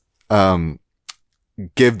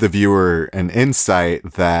 give the viewer an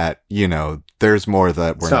insight that, you know, there's more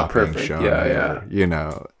that we're not being shown here, you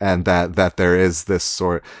know, and that there is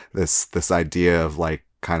this idea of like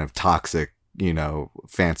kind of toxic, you know,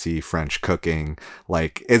 fancy French cooking,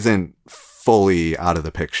 like isn't fully out of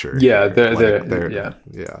the picture. Yeah.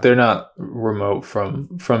 They're not remote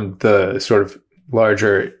from the sort of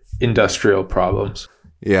larger industrial problems.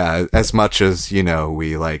 Yeah, as much as,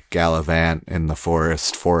 we like gallivant in the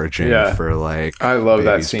forest foraging for like I love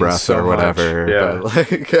that baby's scene breath so or whatever. much. Yeah. But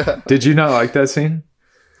like, Did you not like that scene?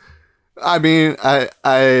 I mean, no,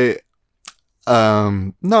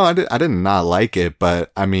 I did not like it,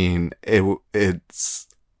 but I mean, it's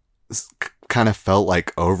kind of felt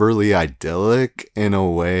like overly idyllic in a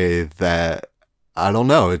way that, I don't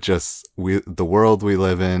know, the world we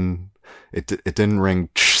live in, it didn't ring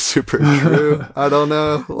super true. I don't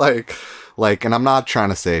know. Like, and I'm not trying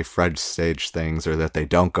to say Fred stage things or that they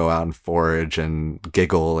don't go out and forage and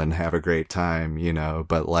giggle and have a great time,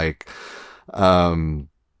 but like,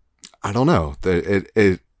 I don't know.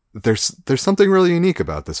 There's something really unique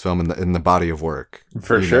about this film in the body of work.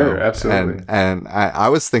 For sure, absolutely. And I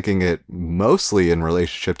was thinking it mostly in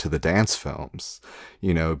relationship to the dance films,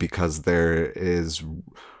 because there is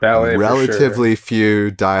ballet relatively few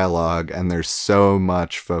dialogue and there's so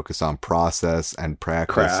much focus on process and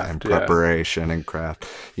practice and preparation and craft,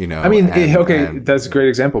 I mean, that's a great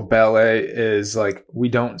example. Ballet is like, we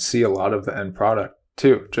don't see a lot of the end product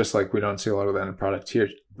too, just like we don't see a lot of the end product here.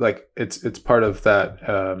 Like it's part of that,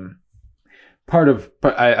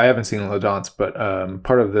 but I haven't seen La Danse, but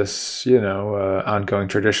part of this, ongoing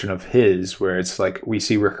tradition of his, where it's like we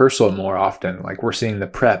see rehearsal more often, like we're seeing the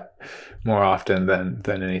prep more often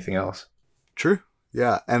than anything else. True.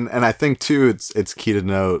 Yeah. And I think too, it's key to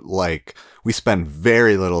note, like, we spend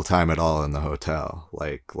very little time at all in the hotel.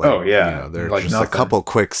 Like, oh yeah. There's like just nothing. a couple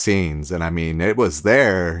quick scenes. And I mean, it was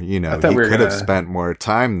there, he could have spent more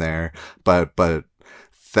time there, but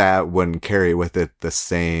that wouldn't carry with it the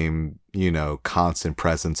same, constant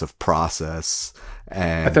presence of process.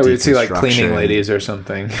 And I thought we'd see like cleaning ladies or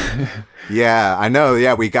something. Yeah, I know.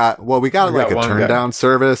 Yeah, we got like a turn down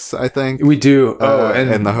service, I think. We do. And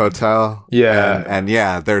in the hotel. Yeah. And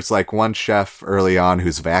yeah, there's like one chef early on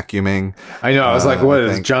who's vacuuming. I know. I was like, what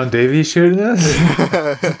is John Davies shooting this?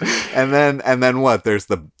 and then what? There's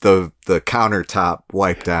the countertop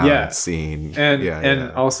wipe down scene.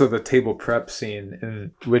 And also the table prep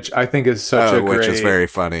scene, which I think is such a great, which is very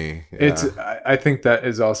funny. Yeah. I think that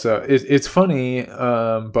is also, it's funny,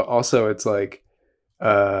 but also it's like,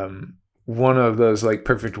 one of those like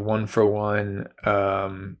perfect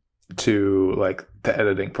 1-for-1 to like the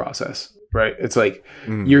editing process, right? It's like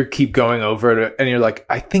you keep going over it and you're like,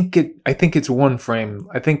 I think it's one frame.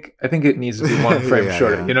 I think it needs to be one frame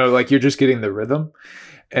shorter. Like you're just getting the rhythm.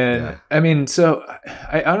 And I mean, so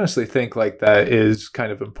I honestly think like that is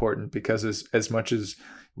kind of important, because as much as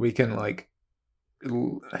we can like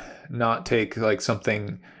not take like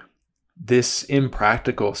something this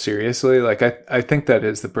impractical seriously, like I think that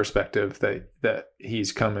is the perspective that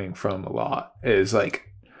he's coming from a lot, is like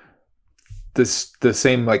the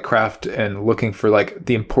same like craft and looking for like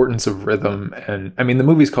the importance of rhythm. And I mean, the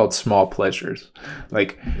movie's called Small Pleasures,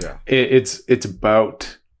 like it's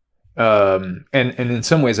about and in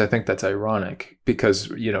some ways I think that's ironic, because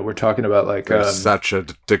we're talking about like there's such a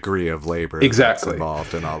degree of labor that's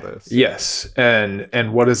involved in all this. Yes.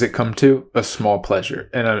 And what does it come to? A small pleasure.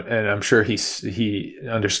 And I'm sure he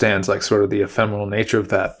understands like sort of the ephemeral nature of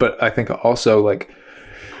that. But I think also like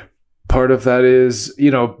part of that is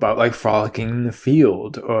about like frolicking in the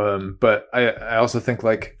field. But I also think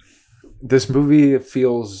like this movie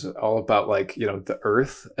feels all about like, the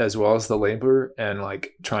earth as well as the labor, and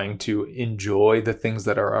like trying to enjoy the things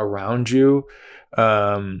that are around you,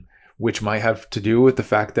 which might have to do with the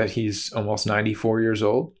fact that he's almost 94 years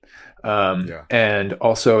old. And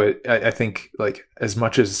also I think like, as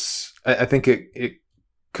much as I think it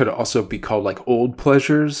could also be called like old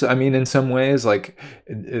pleasures. I mean, in some ways, like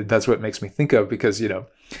that's what it makes me think of, because,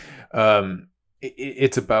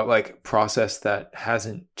 it's about like process that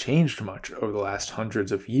hasn't changed much over the last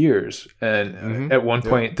hundreds of years. And at one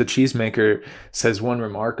point, the cheesemaker says one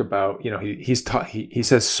remark about, he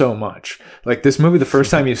says so much. Like this movie, the first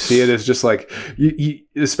time you see it is just like, you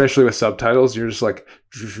especially with subtitles, you're just like,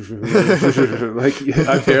 like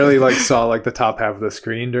I barely like saw like the top half of the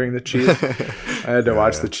screen during the cheese. I had to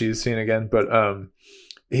watch the cheese scene again, but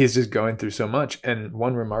he's just going through so much. And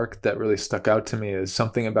one remark that really stuck out to me is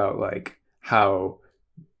something about like how,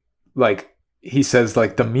 like he says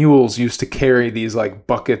like the mules used to carry these like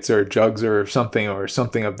buckets or jugs or something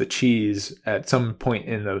of the cheese at some point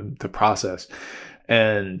in the process,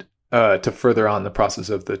 and to further on the process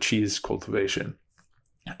of the cheese cultivation.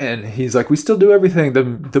 And he's like, we still do everything.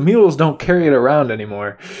 The mules don't carry it around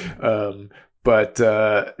anymore. But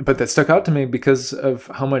that stuck out to me because of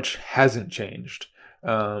how much hasn't changed.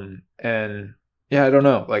 And yeah, I don't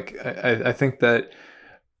know. Like I think that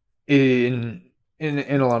in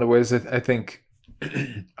a lot of ways, I think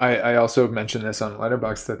I also mentioned this on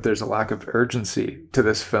Letterboxd that there's a lack of urgency to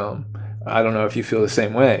this film. I don't know if you feel the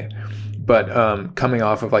same way, but coming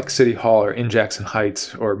off of like City Hall or In Jackson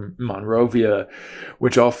Heights or Monrovia,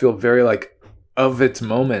 which all feel very like of its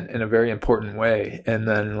moment in a very important way, and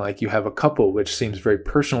then like you have a couple which seems very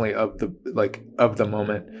personally of the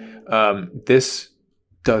moment. This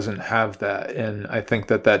doesn't have that, and I think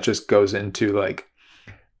that just goes into like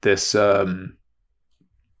this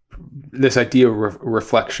this idea of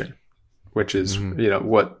reflection, which is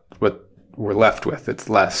what we're left with. It's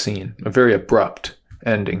the last scene, a very abrupt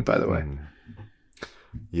ending, by the way.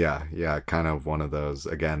 Yeah, kind of one of those,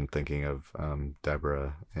 again, thinking of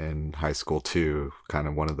Deborah in high school too, kind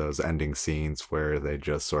of one of those ending scenes where they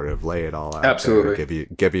just sort of lay it all out. Absolutely. There,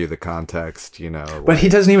 give you the context, But like, he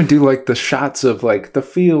doesn't even do like the shots of like the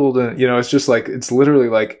field, and it's just like, it's literally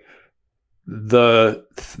like the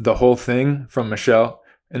whole thing from Michelle,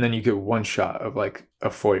 and then you get one shot of like a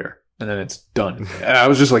foyer, and then it's done. And I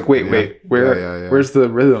was just like, wait, where's the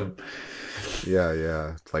rhythm?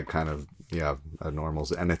 Yeah. It's like kind of, a normal,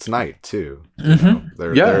 and it's night too.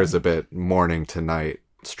 There is a bit morning to night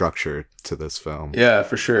structure to this film. Yeah,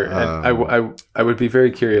 for sure. And I would be very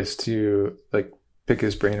curious to like pick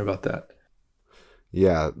his brain about that.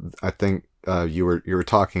 Yeah, I think you were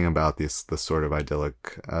talking about this sort of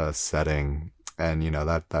idyllic setting, and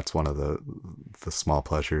that's one of the small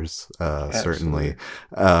pleasures, certainly.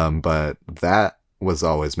 But that was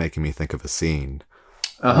always making me think of a scene.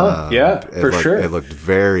 Sure. It looked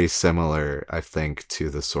very similar, I think, to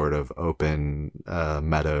the sort of open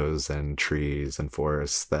meadows and trees and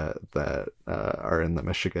forests that are in the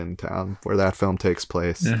Michigan town where that film takes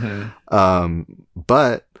place.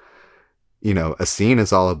 But a scene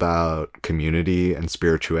is all about community and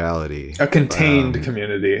spirituality. A contained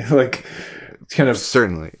community, like kind of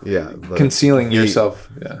certainly, concealing yourself.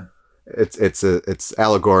 Yeah. It's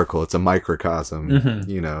allegorical. It's a microcosm,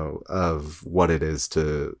 of what it is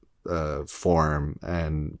to form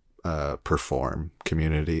and perform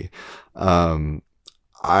community.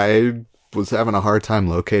 I was having a hard time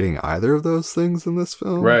locating either of those things in this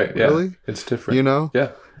film. Right. Yeah. Really, it's different. Yeah.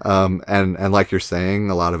 And like you're saying,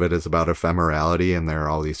 a lot of it is about ephemerality, and there are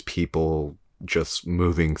all these people just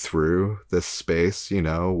moving through this space,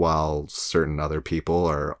 while certain other people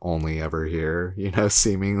are only ever here,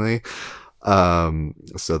 seemingly.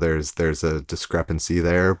 So there's a discrepancy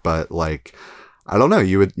there, but like, I don't know,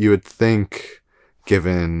 you would think,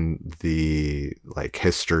 given the like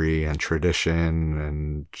history and tradition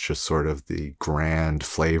and just sort of the grand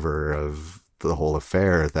flavor of the whole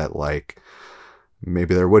affair, that like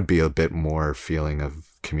maybe there would be a bit more feeling of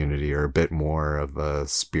community or a bit more of a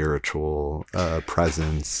spiritual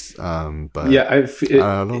presence, but yeah, I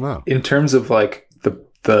don't know, in terms of like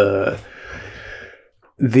the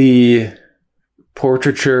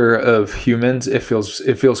portraiture of humans, it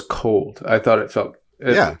feels cold. I thought it felt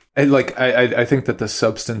I think that the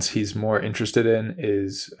substance he's more interested in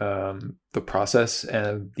is the process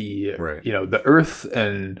and the the earth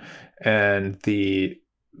and the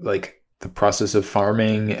like the process of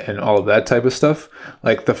farming and all of that type of stuff.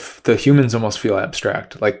 Like the humans almost feel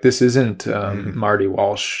abstract. Like this isn't Marty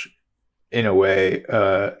Walsh in a way.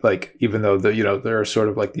 Like even though there are sort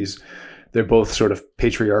of like these, they're both sort of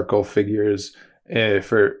patriarchal figures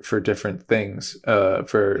for different things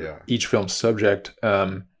for each film's subject.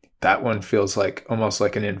 That one feels like almost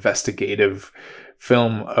like an investigative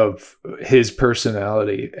film of his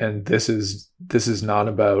personality, and this is not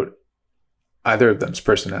about either of them's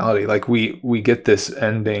personality. Like we get this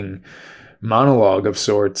ending monologue of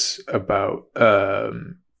sorts about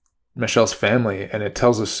Michelle's family, and it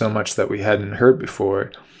tells us so much that we hadn't heard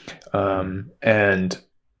before. And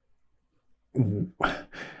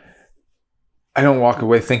I don't walk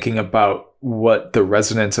away thinking about what the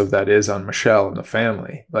resonance of that is on Michelle and the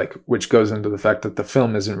family, like, which goes into the fact that the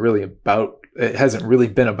film isn't really it hasn't really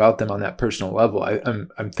been about them on that personal level.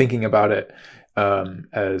 I'm thinking about it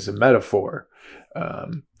as a metaphor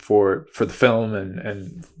for the film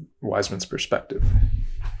and Wiseman's perspective.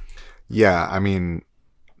 Yeah, I mean,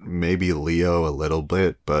 maybe Leo a little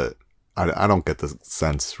bit, but I don't get the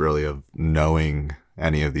sense really of knowing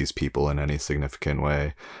any of these people in any significant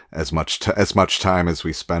way, as much time as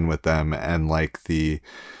we spend with them. And like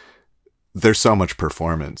there's so much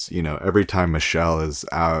performance, every time Michelle is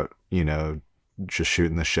out, just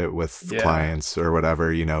shooting the shit with clients or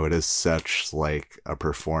whatever, it is such like a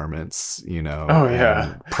performance,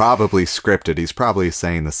 probably scripted. He's probably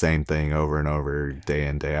saying the same thing over and over, day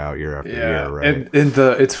in, day out, year after year, right? And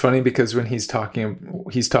it's funny because when he's talking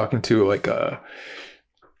to like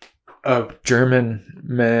a German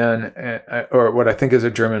man, or what I think is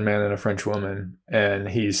a German man and a French woman, and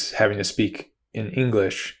he's having to speak in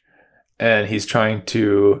English, and he's trying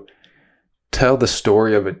to tell the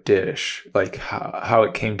story of a dish, like how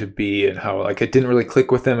it came to be and how like it didn't really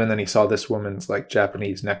click with him, and then he saw this woman's like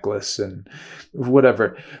Japanese necklace and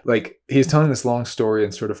whatever. Like he's telling this long story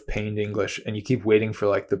in sort of pained English, and you keep waiting for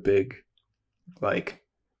like the big like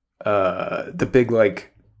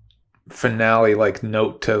finale like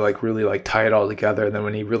note to like really like tie it all together. And then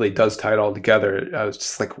when he really does tie it all together, I was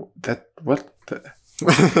just like, that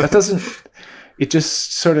doesn't, it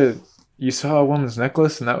just sort of, you saw a woman's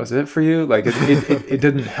necklace and that was it for you. Like it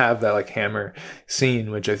didn't have that like hammer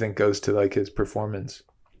scene, which I think goes to like his performance.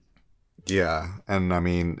 Yeah, and I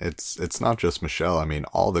mean it's not just Michelle. I mean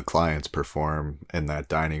all the clients perform in that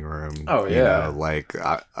dining room. Oh yeah, you know, like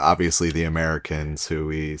obviously the Americans who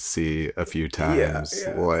we see a few times,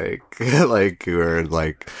 like who are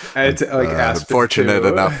like fortunate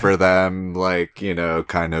enough for them, like you know,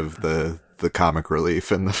 kind of the comic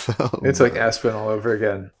relief in the film. It's like Aspen all over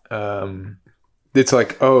again. It's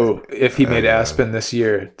like, oh, if he made Aspen this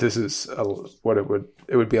year, this is what it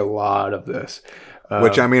would be a lot of this.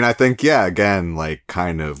 Which, I mean, I think, yeah, again, like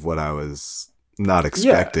kind of what I was not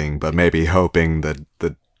expecting, but maybe hoping that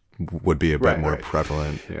would be a bit more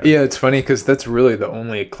prevalent. Yeah, it's funny because that's really the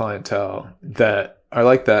only clientele that are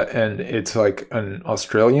like that. And it's like an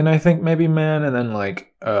Australian, I think, maybe man, and then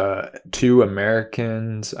like 2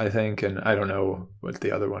 Americans, I think, and I don't know what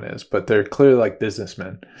the other one is, but they're clearly like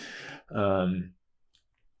businessmen. And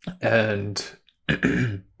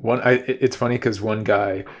it's funny because one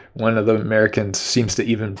of the Americans seems to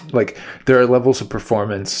even like there are levels of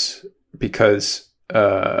performance because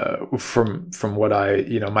from what I,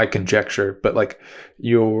 you know, my conjecture, but like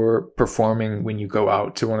you're performing when you go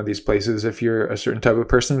out to one of these places if you're a certain type of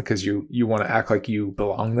person because you want to act like you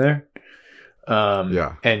belong there,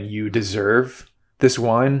 and you deserve this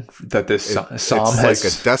wine that this Somm has.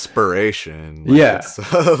 Like a desperation. Like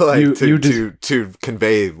like to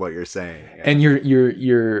convey what you're saying. Yeah. And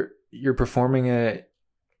you're performing it,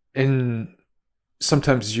 and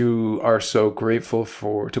sometimes you are so grateful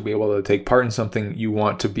to be able to take part in something, you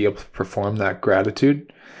want to be able to perform that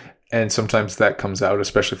gratitude. And sometimes that comes out,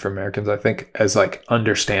 especially for Americans, I think, as like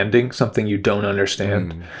understanding something you don't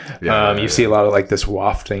understand. You see a lot of like this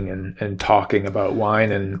wafting and talking about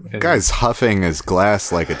wine and guy's huffing his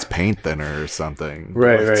glass like it's paint thinner or something.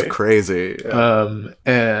 Right. It's crazy. But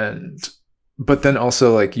then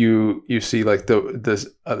also like you see like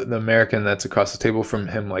the American that's across the table from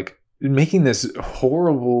him, like making this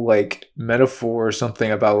horrible like metaphor or something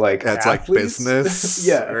about like it's athletes. Like business.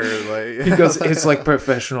 Or like because it's like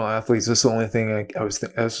professional athletes. That's the only thing I was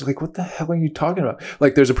like, what the hell are you talking about?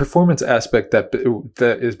 Like there's a performance aspect that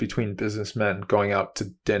is between businessmen going out to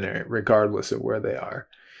dinner regardless of where they are,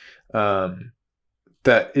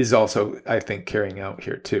 that is also, I think, carrying out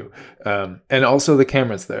here too. And also the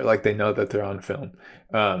cameras there, like they know that they're on film.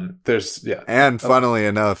 And funnily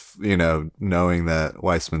enough, you know, knowing that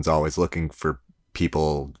Weissman's always looking for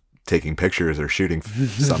people taking pictures or shooting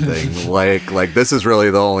something, like this is really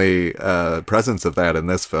the only presence of that in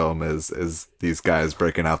this film is these guys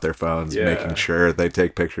breaking out their phones, making sure they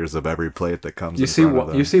take pictures of every plate that comes. You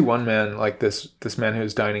see one man like this man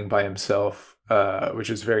who's dining by himself, which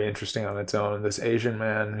is very interesting on its own. This Asian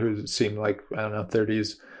man who seemed like, I don't know,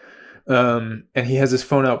 30s. And he has his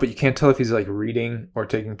phone out, but you can't tell if he's like reading or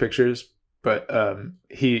taking pictures. But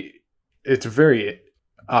it's a very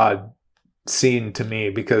odd scene to me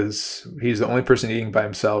because he's the only person eating by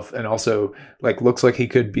himself, and also like looks like he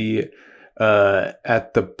could be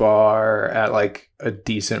at the bar at like a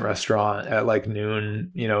decent restaurant at like noon,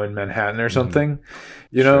 you know, in Manhattan or something,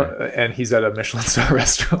 you know, and he's at a Michelin star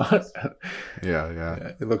restaurant.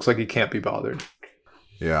 Yeah. It looks like he can't be bothered.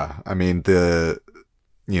 Yeah. I mean,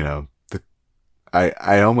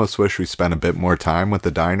 I almost wish we spent a bit more time with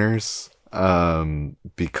the diners,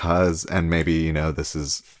 because, and maybe, you know, this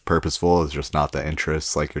is purposeful, it's just not the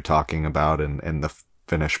interest like you're talking about in the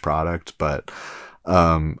finished product, but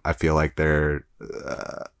I feel like they're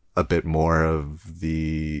a bit more of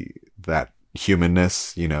that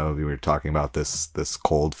humanness, you know, we were talking about this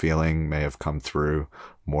cold feeling may have come through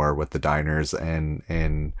more with the diners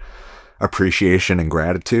and appreciation and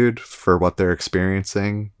gratitude for what they're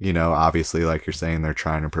experiencing. You know, obviously, like you're saying, they're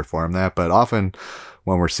trying to perform that, but often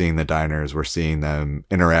when we're seeing the diners, we're seeing them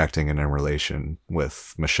interacting in a relation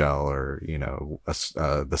with Michelle or, you know,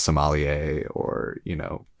 the sommelier or, you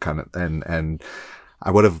know, kind of, and I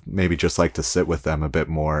would have maybe just liked to sit with them a bit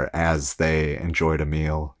more as they enjoyed a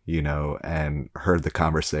meal, you know, and heard the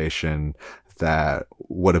conversation that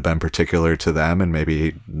would have been particular to them and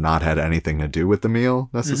maybe not had anything to do with the meal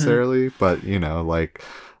necessarily. But, you know, like,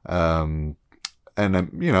 and,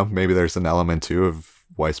 you know, maybe there's an element too of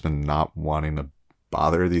Weisman not wanting to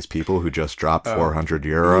bother these people who just dropped 400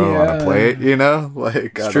 euro on a plate, you know?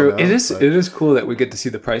 Like, it's true. It is cool that we get to see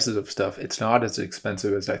the prices of stuff. It's not as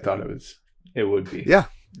expensive as I thought it would be. Yeah.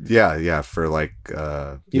 For like,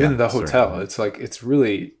 even the hotel, it's like, it's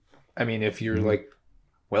really, I mean, if you're like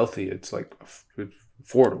wealthy, it's like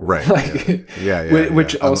affordable. Right. Like,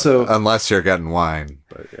 which also, unless you're getting wine,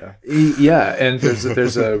 but and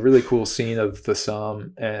there's a really cool scene of the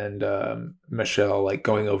Sam and Michelle like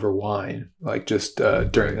going over wine, like just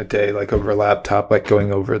during the day, like over a laptop, like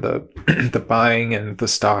going over the the buying and the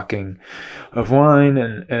stocking of wine,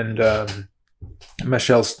 and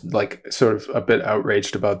Michelle's like sort of a bit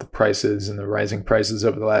outraged about the prices and the rising prices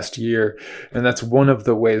over the last year, and that's one of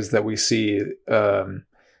the ways that we see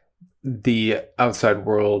the outside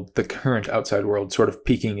world, the current outside world, sort of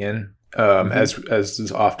peeking in, as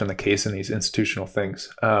is often the case in these institutional things.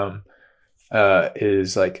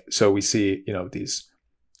 Is like, so we see, you know,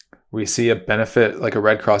 we see a benefit, like a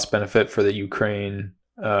Red Cross benefit for the Ukraine,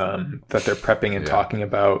 that they're prepping and talking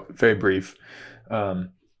about, very brief.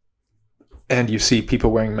 And you see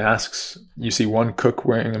people wearing masks. You see one cook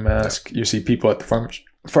wearing a mask. You see people at the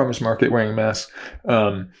farmers market wearing masks.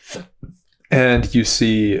 And you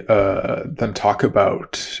see them talk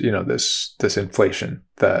about, you know, this inflation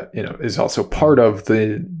that, you know, is also part of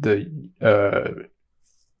the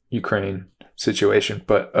Ukraine situation,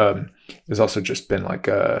 but there's also just been like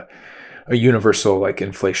a universal like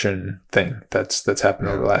inflation thing that's happened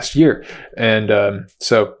over the last year, and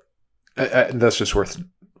so that's just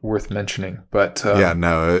worth mentioning. But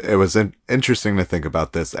it was interesting to think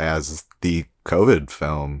about this as the COVID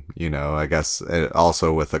film, you know, I guess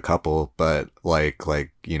also with a couple, but like,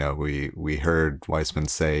 you know, we heard Weisman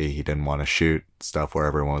say he didn't want to shoot stuff where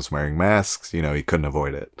everyone was wearing masks, you know, he couldn't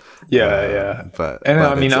avoid it. But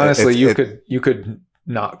I mean, honestly, you could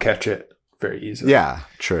not catch it very easily. Yeah,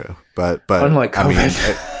 true. But unlike COVID.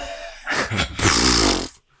 I mean,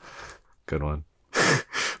 good one.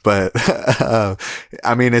 But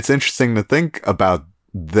I mean, it's interesting to think about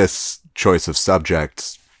this choice of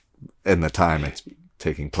subjects in the time it's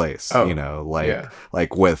taking place, you know,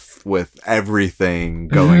 like with everything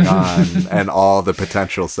going on and all the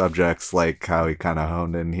potential subjects, like how he kind of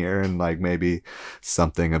honed in here, and like maybe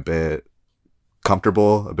something a bit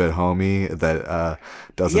comfortable, a bit homey, that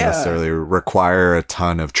doesn't necessarily require a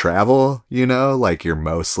ton of travel, you know, like you're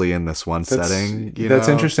mostly in this one setting. That's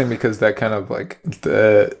interesting, because that kind of like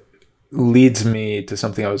leads me to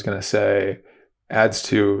something I was going to say, adds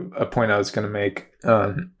to a point I was going to make,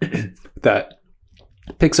 that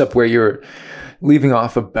picks up where you're leaving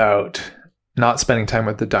off about not spending time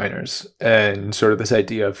with the diners and sort of this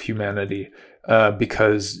idea of humanity,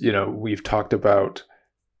 because, you know, we've talked about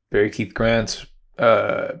Barry Keith Grant's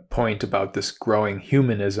point about this growing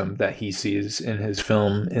humanism that he sees in his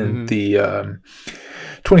film in the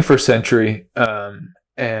 21st century,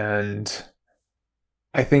 and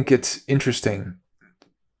I think it's interesting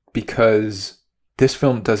because this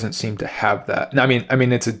film doesn't seem to have that. I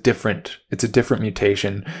mean, it's a different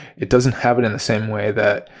mutation. It doesn't have it in the same way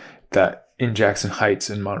that in Jackson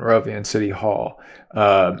Heights and Monrovia and City Hall,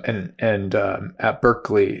 and at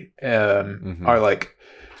Berkeley, are like,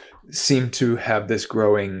 seem to have this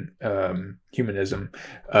growing humanism.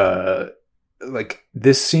 Like,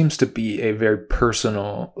 this seems to be a very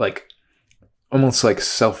personal, like almost like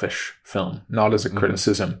selfish film, not as a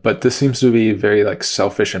criticism, but this seems to be very like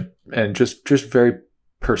selfish and just very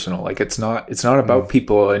personal. Like, it's not about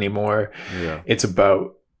people anymore. It's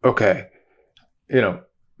about, okay, you know,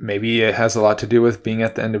 maybe it has a lot to do with being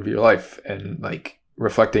at the end of your life and like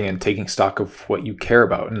reflecting and taking stock of what you care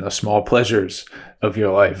about and the small pleasures of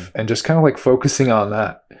your life, and just kind of like focusing on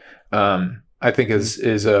that, I think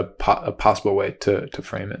is a possible way to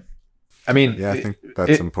frame it. I mean, I think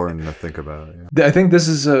that's important to think about. Yeah. I think this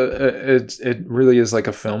is it really is like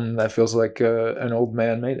a film that feels like an old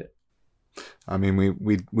man made it. I mean,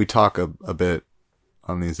 we talk a bit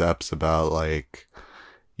on these eps about, like,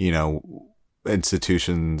 you know,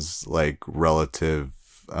 institutions, like relative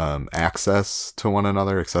access to one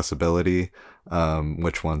another, accessibility,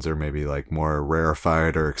 which ones are maybe like more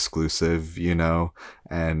rarefied or exclusive, you know,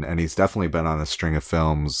 and he's definitely been on a string of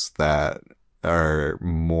films that are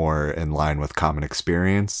more in line with common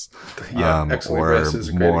experience, or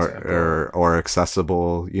more or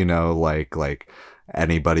accessible, you know, like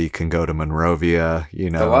anybody can go to Monrovia, the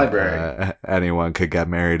library. Anyone could get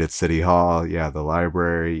married at City Hall. Yeah, the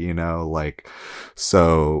library, like,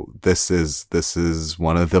 so this is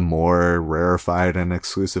one of the more rarefied and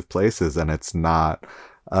exclusive places, and it's not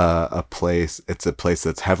it's a place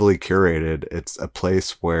that's heavily curated. It's a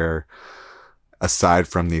place where, aside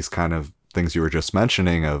from these kind of things you were just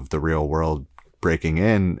mentioning of the real world breaking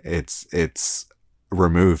in, it's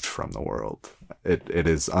removed from the world. It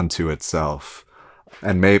is unto itself.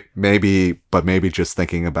 And maybe just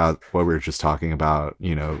thinking about what we were just talking about,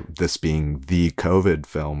 this being the COVID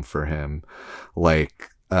film for him, like,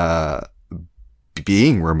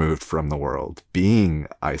 being removed from the world, being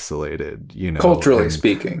isolated, culturally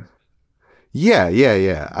speaking. Yeah.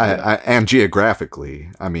 And geographically,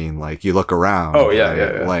 I mean, like, you look around. Oh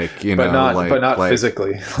yeah. Like, but not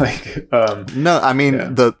physically. Like, no, I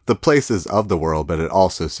mean, the place is of the world, but it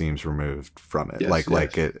also seems removed from it. Yes,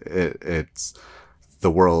 like it's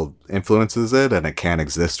the world influences it, and it can't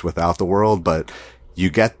exist without the world. But you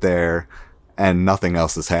get there, and nothing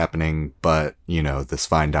else is happening but, this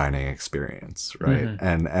fine dining experience, right?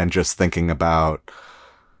 Mm-hmm. And just thinking about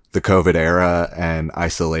the COVID era and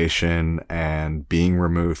isolation and being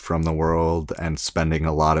removed from the world and spending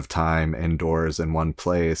a lot of time indoors in one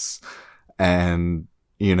place. And,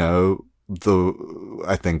 I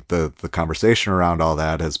think the conversation around all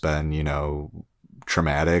that has been,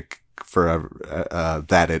 traumatic for,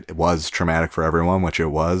 that it was traumatic for everyone, which it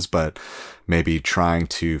was, but maybe trying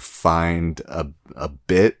to find a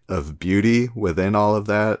bit of beauty within all of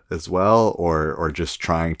that as well, or just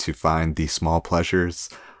trying to find the small pleasures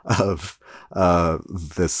of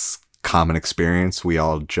this common experience we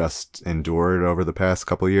all just endured over the past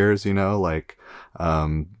couple of years, like,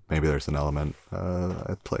 maybe there's an element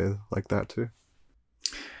at play like that too.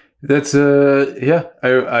 That's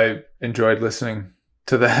I enjoyed listening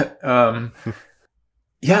to that.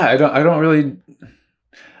 Yeah, I don't really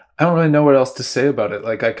know what else to say about it.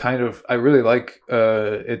 Like, I really like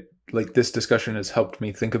it. Like, this discussion has helped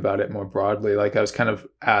me think about it more broadly. Like, I was kind of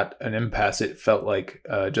at an impasse. It felt like,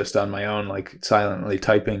 just on my own, like silently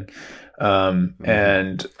typing.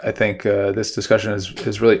 And I think this discussion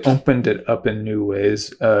has really opened it up in new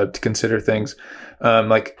ways to consider things.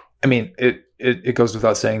 Like, I mean, it goes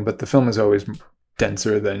without saying, but the film is always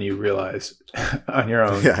denser than you realize on your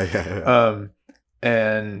own. Yeah.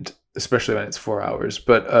 And especially when it's 4 hours.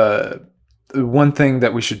 But one thing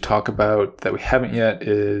that we should talk about that we haven't yet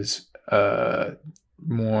is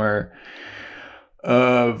more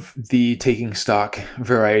of the taking stock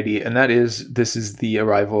variety, and this is the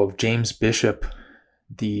arrival of James Bishop,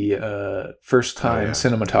 the first-time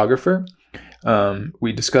cinematographer.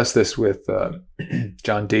 We discussed this with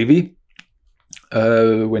John Davey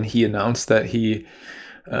when he announced that he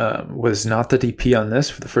was not the DP on this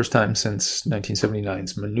for the first time since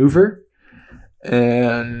 1979's Maneuver,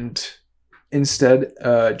 and instead,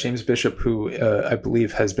 James Bishop, who I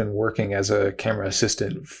believe has been working as a camera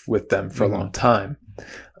assistant with them for a long time.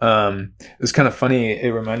 It was kind of funny. It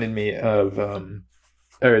reminded me of,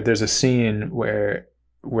 there's a scene where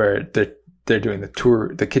they're doing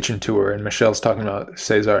the kitchen tour, and Michelle's talking about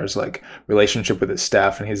Cesar's like relationship with his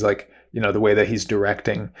staff, and he's like, the way that he's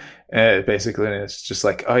directing, basically, and it's just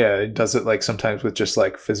like, oh yeah, he does it like sometimes with just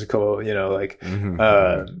like physical, like.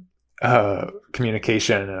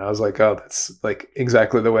 Communication, and I was like, oh, that's like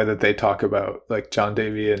exactly the way that they talk about like John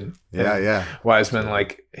Davey and Wiseman.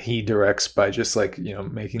 Like, he directs by just like,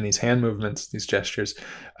 making these hand movements, these gestures.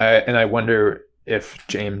 And I wonder if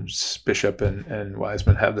James Bishop and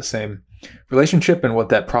Wiseman have the same relationship, and what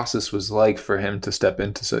that process was like for him to step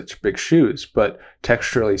into such big shoes. But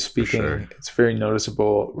texturally speaking, it's very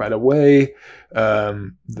noticeable right away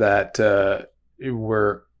that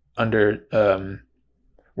we're under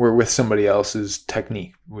we're with somebody else's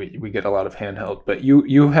technique. We get a lot of handheld, but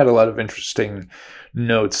you had a lot of interesting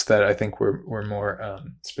notes that I think were more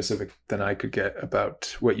specific than I could get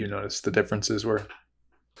about what you noticed the differences were.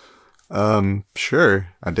 Sure,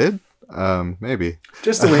 I did. Maybe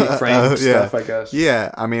just the way he framed stuff, I guess.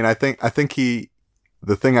 Yeah, I mean, I think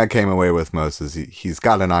the thing I came away with most is he's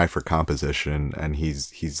got an eye for composition, and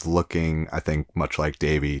he's looking, I think, much like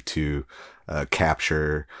Davey, to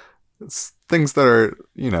capture things that are,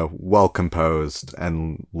 well composed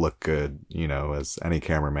and look good, as any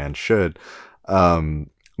cameraman should.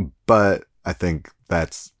 But I think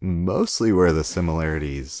that's mostly where the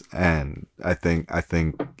similarities end. I think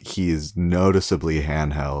he is noticeably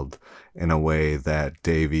handheld in a way that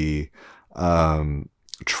Davey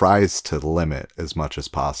tries to limit as much as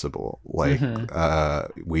possible. Like,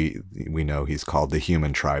 we know he's called the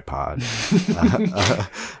human tripod. It's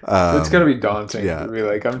gotta be daunting to be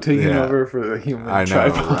like, I'm taking over for the human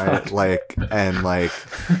tripod. Right? Like, and like,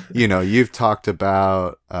 you've talked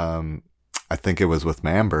about, I think it was with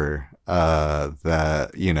Mamber,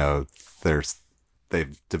 that,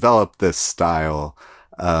 they've developed this style,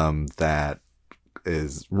 that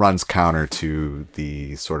runs counter to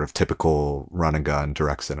the sort of typical run and gun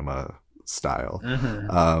direct cinema style.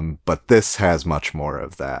 But this has much more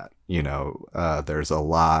of that. There's a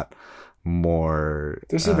lot more.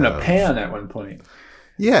 There's even a pan at one point.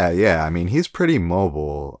 Yeah. I mean, he's pretty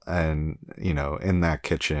mobile, and in that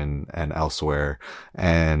kitchen and elsewhere.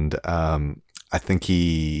 And I think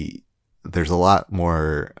there's a lot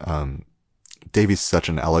more. Davey's such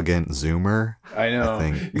an elegant zoomer. I know. I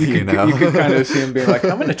think, you could kind of see him being like,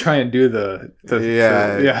 I'm going to try and do the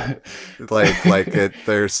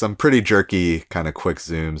there's some pretty jerky kind of quick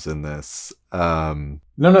zooms in this. None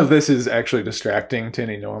of this is actually distracting to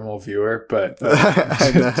any normal viewer, but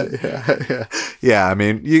yeah. I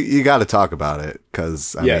mean, you got to talk about it,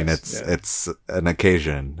 because I mean, it's an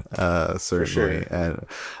occasion, certainly, sure.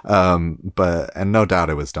 And no doubt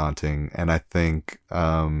it was daunting, and I think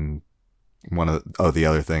the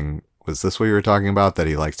other thing was this what you were talking about, that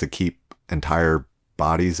he likes to keep entire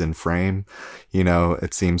bodies in frame.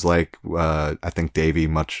 It seems like I think Davey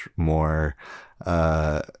much more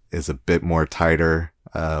is a bit more tighter.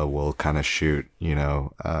 Will kind of shoot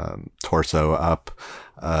torso up.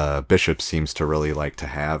 Bishop seems to really like to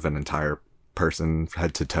have an entire person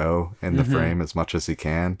head to toe in the frame as much as he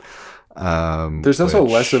can. There's also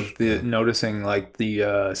less of the noticing like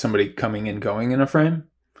the somebody coming and going in a frame.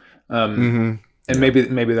 And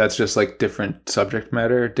maybe that's just like different subject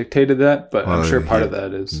matter dictated that, but I'm sure part of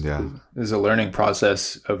that is a learning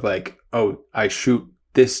process of like, oh, I shoot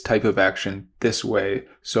this type of action this way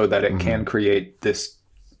so that it can create this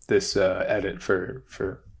edit for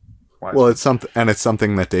watching. Well, it's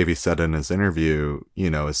something that Davey said in his interview,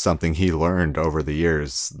 is something he learned over the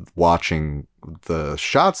years watching the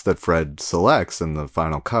shots that Fred selects in the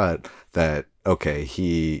final cut, that okay,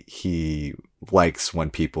 he likes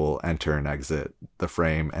when people enter and exit the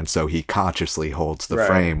frame, and so he consciously holds the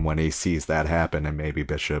frame when he sees that happen. And maybe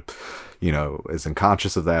Bishop isn't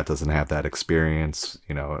conscious of that, doesn't have that experience.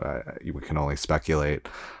 We can only speculate,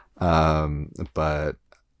 but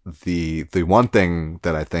the one thing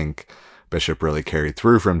that I think Bishop really carried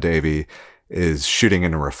through from Davey is shooting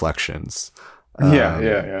into reflections.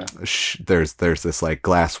 There's this like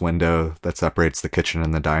glass window that separates the kitchen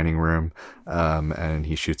and the dining room, and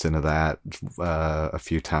he shoots into that a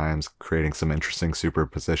few times, creating some interesting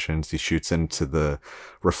superpositions. He shoots into the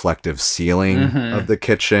reflective ceiling of the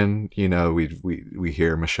kitchen. We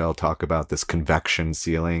hear Michelle talk about this convection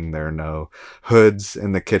ceiling. There are no hoods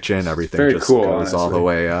in the kitchen. Everything just cool, goes honestly. all the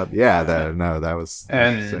way up. That was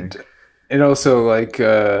and it also like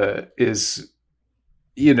is.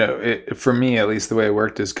 For me, at least, the way it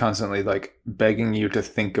worked is constantly like begging you to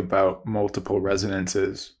think about multiple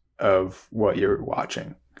resonances of what you're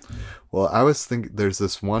watching. Well, I was thinking there's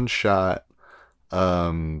this one shot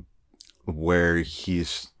where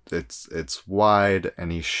it's wide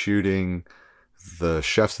and he's shooting the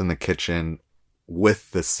chefs in the kitchen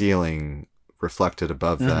with the ceiling reflected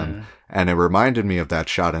above them. And it reminded me of that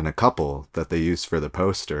shot in A Couple that they used for the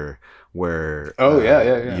poster, where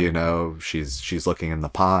she's looking in the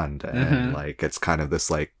pond, and like it's kind of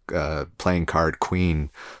this like playing card queen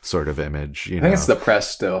sort of image. I think it's the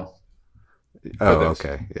press still. Oh,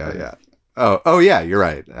 okay, yeah. Oh, yeah. You're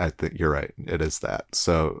right. I think you're right. It is that.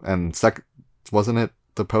 So, and wasn't it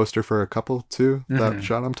the poster for A Couple too? That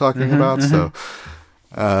shot I'm talking about. So,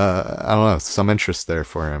 I don't know, some interest there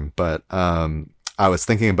for him, but I was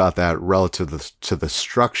thinking about that relative to the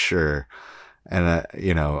structure. And,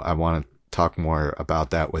 I want to talk more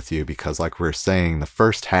about that with you, because like we were saying, the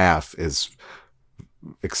first half is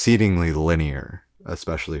exceedingly linear,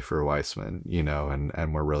 especially for Wiseman,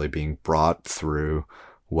 and we're really being brought through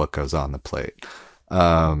what goes on the plate,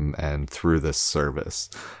 and through this service.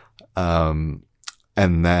 And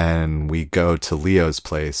then we go to Leo's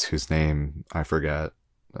place, whose name I forget.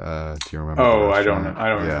 Do you remember? Oh, I don't remember.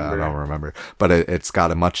 I don't remember. But it's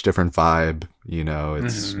got a much different vibe.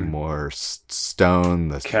 It's more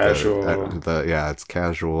stone. Casual. It's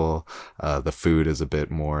casual. The food is a bit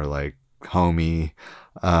more like homey.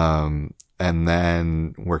 And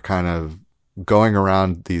then we're kind of going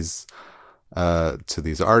around these to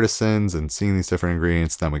these artisans and seeing these different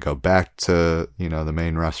ingredients. Then we go back to the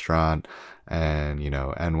main restaurant, and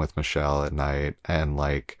end with Michelle at night, and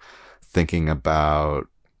like thinking about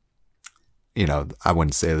you know, I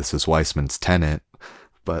wouldn't say this is Weissman's Tenet,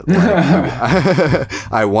 but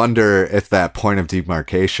like, I wonder if that point of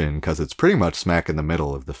demarcation, because it's pretty much smack in the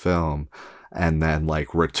middle of the film, and then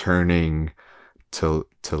like returning to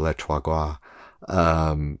Les Troisgros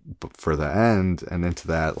for the end and into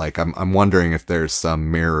that, like I'm wondering if there's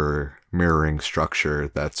some mirroring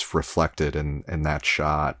structure that's reflected in that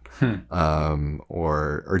shot,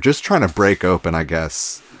 or just trying to break open, I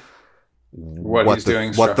guess, what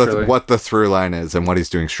the through line is and what he's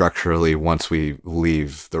doing structurally once we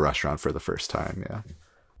leave the restaurant for the first time. I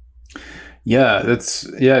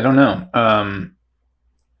don't know.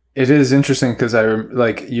 It is interesting because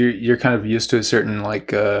like you're kind of used to a certain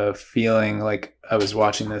like feeling. Like I was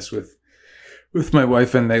watching this with my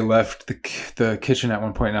wife, and they left the kitchen at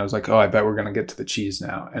one point, and I was like, oh, I bet we're gonna get to the cheese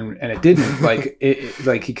now, and it didn't. Like it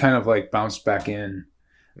like he kind of like bounced back in,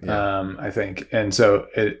 I think, and so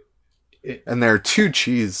and there are two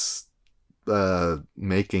cheese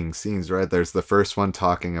making scenes, right? There's the first one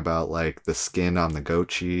talking about like the skin on the goat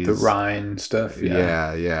cheese, the rind stuff,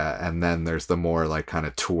 yeah, and then there's the more like kind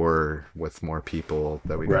of tour with more people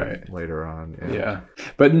that we get later on.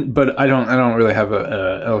 But I don't really have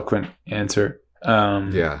a eloquent answer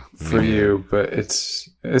for you, but it's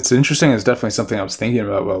interesting. It's definitely something I was thinking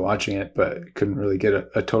about while watching it, but couldn't really get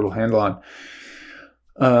a total handle on.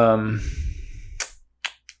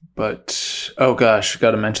 But oh gosh,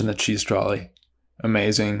 got to mention the cheese trolley.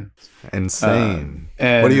 Amazing, insane.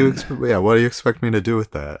 And what do you expect me to do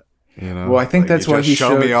with that? You know, well, I think that's why he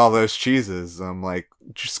showed me all those cheeses. I'm like,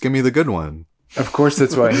 just give me the good one. Of course,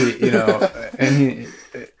 that's why he, and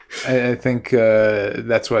I think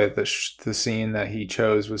that's why the scene that he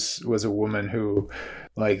chose was a woman who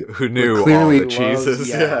knew clearly all the cheeses,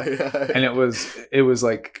 yeah. And it was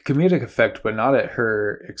like comedic effect, but not at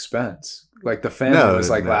her expense. Like the family was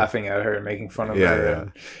laughing at her and making fun of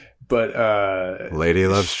her. But lady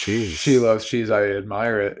loves cheese. She loves cheese. I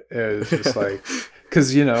admire it. It was just like,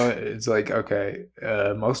 because it's like, okay,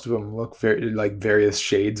 most of them look very like various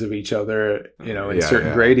shades of each other, in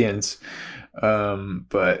certain gradients.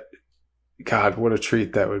 But God, what a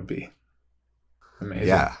treat that would be! Amazing.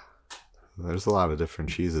 Yeah, there's a lot of different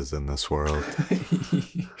cheeses in this world.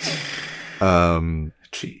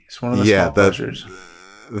 Cheese, one of the small pleasures.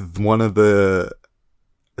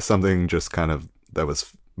 Something just kind of that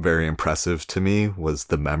was very impressive to me was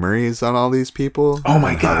the memories on all these people. Oh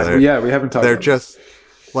my God. We haven't talked they're about just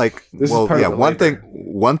like, one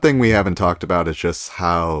thing we haven't talked about is just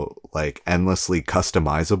how like endlessly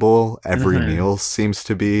customizable every meal seems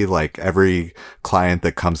to be. Like every client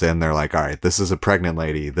that comes in, they're like, all right, this is a pregnant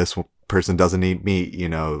lady. This person doesn't eat meat,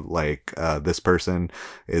 this person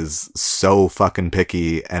is so fucking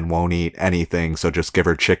picky and won't eat anything, so just give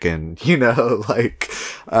her chicken,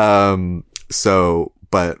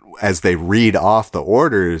 but as they read off the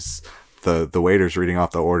orders, the waiters reading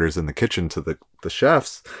off the orders in the kitchen to the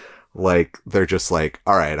chefs, like they're just like,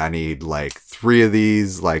 all right, I need like 3 of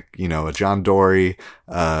these, like, a John Dory,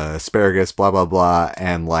 asparagus, blah, blah, blah.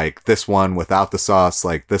 And like this one without the sauce,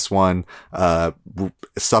 like this one,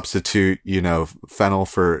 substitute, fennel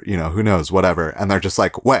for, who knows, whatever. And they're just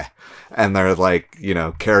like, weh. And they're like,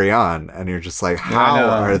 carry on. And you're just like, how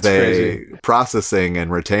are they processing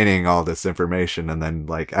and retaining all this information and then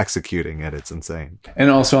like executing it? It's insane. And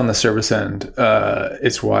also on the service end,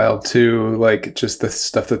 it's wild too, like just the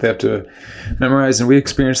stuff that they have to memorize. And we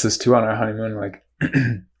experienced this too on our honeymoon, like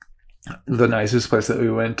the nicest place that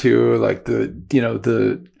we went to, like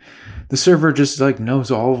the server just like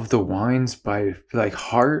knows all of the wines by like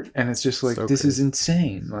heart. And it's just like, this is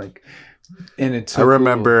insane. Like, and it's so I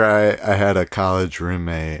remember cool. I had a college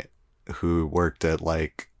roommate who worked at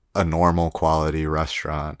like a normal quality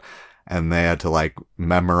restaurant, and they had to like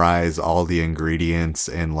memorize all the ingredients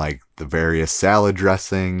in like the various salad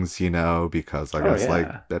dressings, because I guess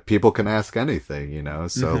like that people can ask anything,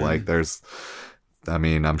 so like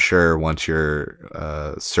I'm sure once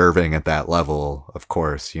you're serving at that level, of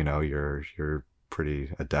course, you're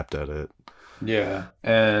pretty adept at it. Yeah.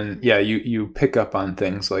 And you pick up on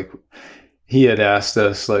things. Like he had asked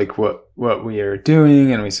us like what we are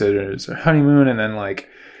doing, and we said it was our honeymoon, and then like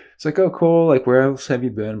it's like, oh cool, like where else have you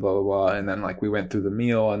been, blah blah blah. And then like we went through the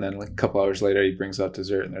meal, and then like a couple hours later he brings out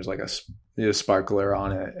dessert, and there's like a sparkler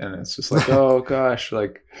on it, and it's just like, oh gosh,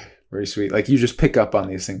 like very sweet. Like you just pick up on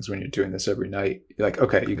these things when you're doing this every night. You're like,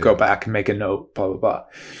 okay, you go back and make a note, blah blah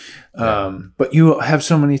blah. But you have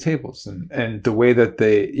so many tables, and the way that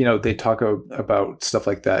they talk about stuff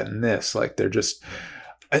like that in this, like they're just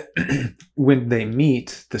when they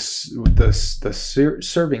meet, the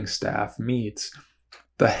serving staff meets,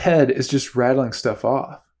 the head is just rattling stuff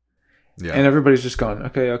off, Yeah. And everybody's just going,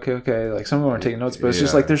 okay. Like some of them are taking notes, but it's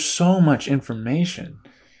just like there's so much information.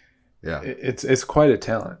 Yeah. It's quite a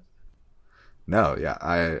talent. No, yeah.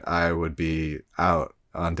 I would be out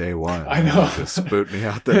on day one. I know. Just boot me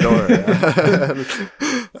out the door.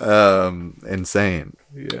 Insane.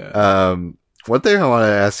 Yeah. One thing I want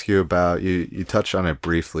to ask you about, you touched on it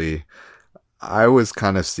briefly. I was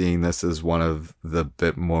kind of seeing this as one of the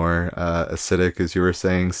bit more acidic, as you were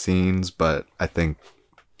saying, scenes, but I think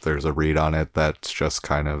there's a read on it that's just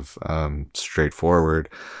kind of straightforward.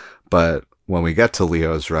 But when we get to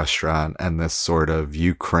Leo's restaurant and this sort of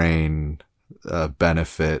Ukraine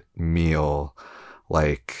benefit meal,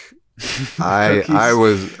 like I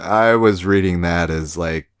was reading that as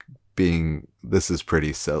like being, this is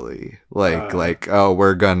pretty silly. Like, oh,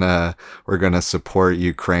 we're gonna support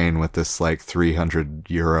Ukraine with this like 300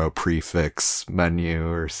 euro prefix menu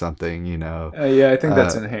or something, you know? Yeah, I think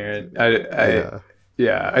that's inherent.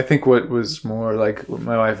 I think what was more like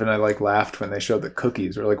my wife and I like laughed when they showed the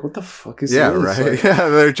cookies. We're like, what the fuck is this? Right. Like, yeah,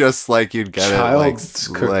 they're just like you'd get it like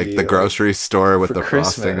the grocery store with the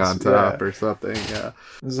frosting on top or something. Yeah.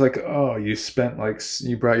 It's like, oh, you spent like,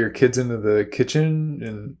 you brought your kids into the kitchen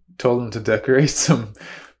and told them to decorate some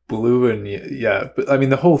blue and but I mean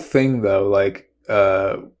the whole thing though, like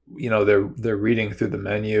you know, they're reading through the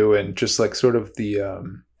menu and just like sort of the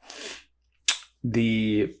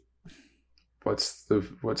what's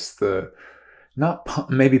the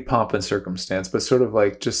not maybe pomp and circumstance, but sort of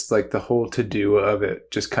like just like the whole to do of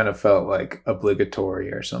it just kind of felt like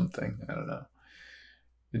obligatory or something. I don't know.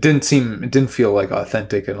 It didn't feel like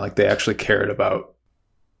authentic and like they actually cared about.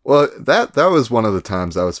 Well, that was one of the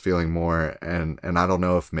times I was feeling more, and I don't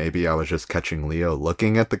know if maybe I was just catching Leo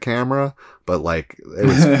looking at the camera, but like it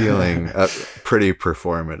was feeling pretty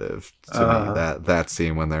performative to me, that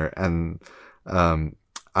scene when they're, and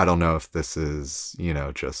I don't know if this is, you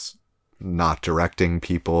know, just not directing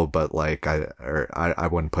people, but like I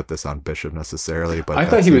wouldn't put this on Bishop necessarily, but I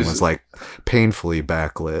thought he was like painfully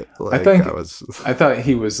backlit. Like I thought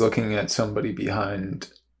he was looking at somebody behind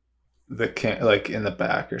the like in the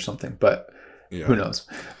back or something, but who knows?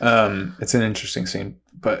 It's an interesting scene,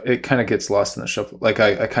 but it kind of gets lost in the shuffle. Like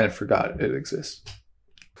I kind of forgot it exists.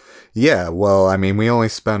 Yeah, well, I mean, we only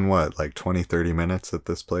spend what, like 20-30 minutes at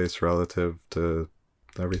this place relative to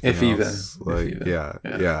everything else.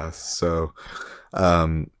 Yeah. So,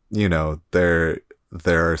 you know, there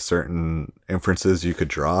are certain inferences you could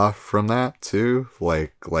draw from that too,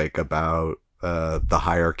 like about the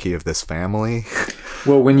hierarchy of this family.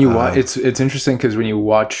 Well, when you watch, it's interesting because when you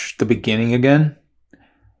watch the beginning again,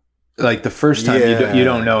 like the first time you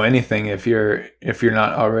don't know anything if you're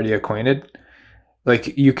not already acquainted.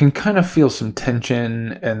 Like you can kind of feel some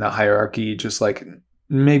tension and the hierarchy, just like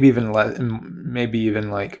maybe even less, maybe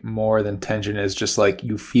even like more than tension is just like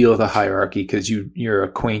you feel the hierarchy because you're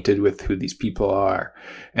acquainted with who these people are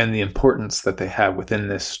and the importance that they have within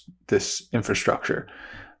this infrastructure.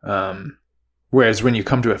 Whereas when you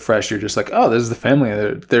come to it fresh, you're just like, oh, this is the family.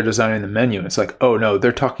 They're designing the menu. It's like, oh no,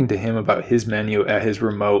 they're talking to him about his menu at his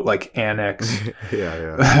remote like annex.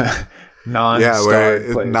 Place.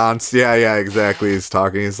 Exactly. He's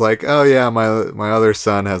talking. He's like, oh yeah, my other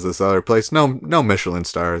son has this other place. No Michelin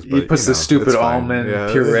stars. But, he puts the stupid almond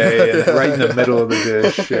puree right in the middle of the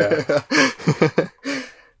dish.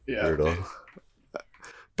 Yeah. Brutal.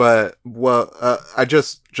 But I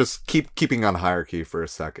just keeping on hierarchy for a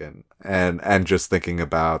second, and just thinking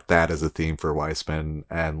about that as a theme for Wiseman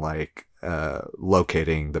and like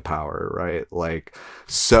locating the power, right? Like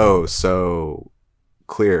so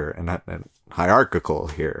clear and hierarchical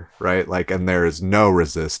here, right? Like, and there is no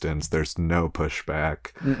resistance, there's no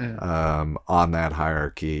pushback on that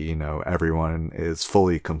hierarchy. You know, everyone is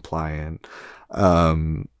fully compliant.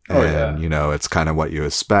 You know, it's kind of what you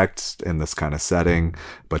expect in this kind of setting,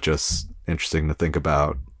 but just interesting to think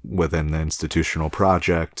about within the institutional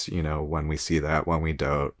project, you know, when we see that, when we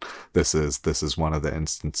don't. This is one of the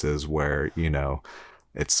instances where, you know,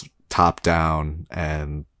 it's top down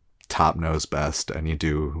and top knows best, and you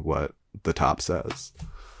do what the top says.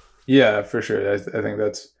 Yeah, for sure. I think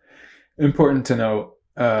that's important to note.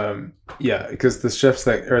 Because the chefs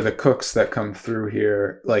the cooks that come through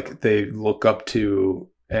here, like they look up to,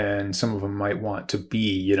 and some of them might want to be,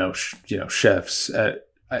 you know, chefs.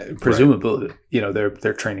 Presumably, right. You know,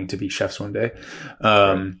 they're training to be chefs one day,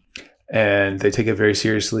 and they take it very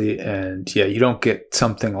seriously. And you don't get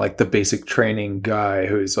something like the basic training guy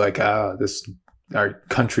who's like, this our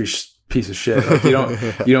country's piece of shit. Like, you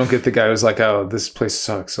don't get the guy who's like, oh, this place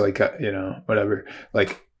sucks. Like, you know, whatever.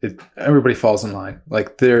 Like everybody falls in line.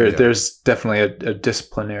 Like there's definitely a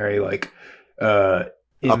disciplinary, like, up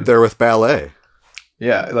there with ballet.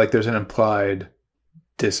 Yeah, like there's an implied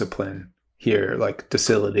discipline here, like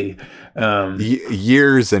docility.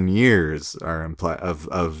 Years and years are implied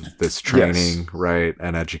of this training, Yes. right,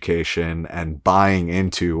 and education and buying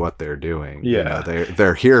into what they're doing. Yeah.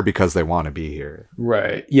 They're here because they want to be here.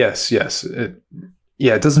 Right. Yes. It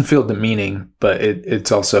doesn't feel demeaning, but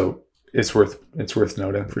it's also it's worth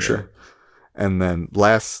noting for sure. And then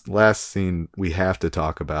last scene, we have to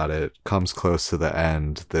talk about it. Comes close to the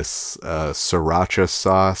end. This sriracha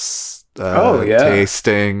sauce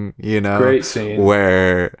tasting, Great scene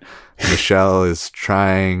where Michelle is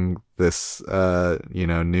trying this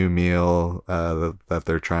new meal that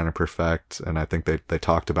they're trying to perfect, and I think they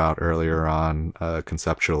talked about earlier on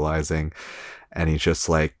conceptualizing, and he's just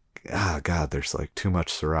like, God, there's like too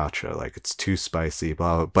much sriracha, like it's too spicy,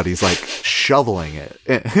 blah, blah, but he's like shoveling it.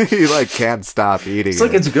 He like can't stop eating. It's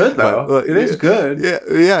like it's good though. But, it is good.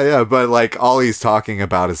 Yeah. But like all he's talking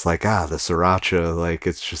about is like, the sriracha, like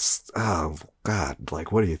it's just, oh God,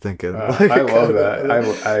 like what are you thinking? Like, I love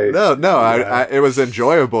that. It was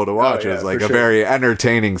enjoyable to watch. It was like a very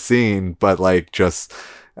entertaining scene, but like just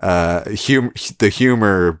the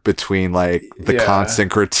humor between like the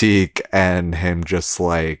constant critique and him just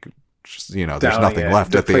like there's nothing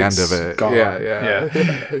left at the end of it. Gone.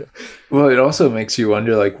 Yeah. Well, it also makes you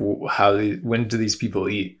wonder like when do these people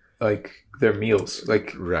eat like their meals,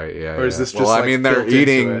 like, right? Yeah. Or is this just well, I mean, they're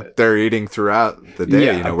eating throughout the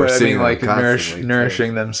day. We're seeing like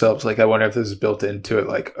nourishing themselves. Like, I wonder if this is built into it.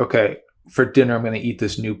 Like, okay, for dinner, I'm going to eat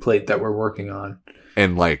this new plate that we're working on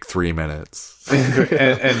in like 3 minutes.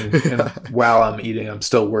 and while I'm eating, I'm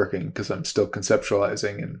still working because I'm still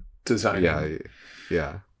conceptualizing and designing.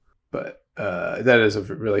 Yeah. But that is a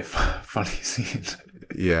really funny scene.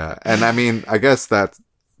 Yeah, and I mean, I guess that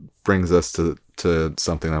brings us to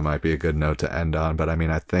something that might be a good note to end on. But I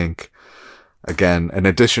mean, I think, again, in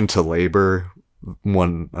addition to labor,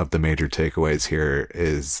 one of the major takeaways here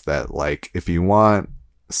is that, like, if you want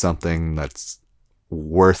something that's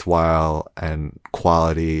worthwhile and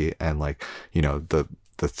quality and, like, the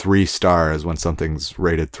 3 stars, when something's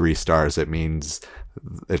rated 3 stars, it means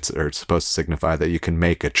it's supposed to signify that you can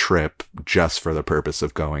make a trip just for the purpose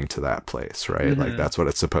of going to that place, right? Mm-hmm. Like, that's what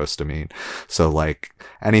it's supposed to mean. So, like,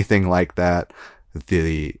 anything like that,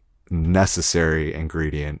 the necessary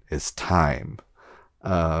ingredient is time.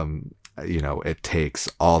 It takes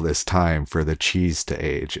all this time for the cheese to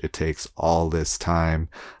age. It takes all this time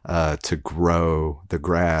to grow the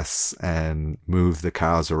grass and move the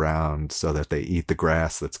cows around so that they eat the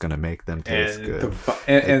grass that's going to make them taste good.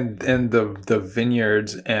 And the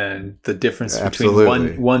vineyards and the difference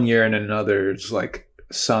between one year and another's like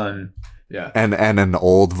sun. Yeah. And an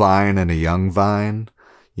old vine and a young vine.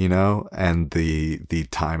 And the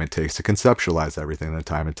time it takes to conceptualize everything, the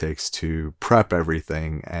time it takes to prep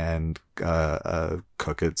everything and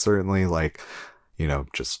cook it, certainly, like,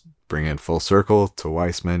 just bring it full circle to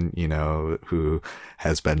Wiseman, who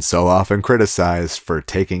has been so often criticized for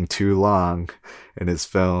taking too long in his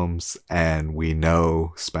films, and we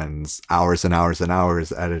know spends hours and hours and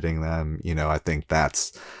hours editing them. I think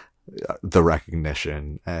that's the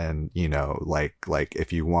recognition. And like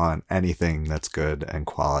if you want anything that's good and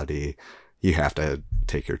quality, you have to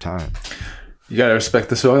take your time. You gotta respect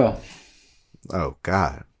the soil. Oh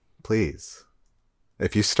God, please.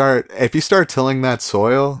 If you start tilling that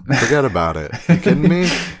soil, forget about it. You kidding me?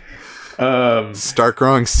 Start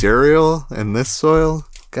growing cereal in this soil?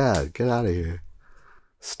 God, get out of here.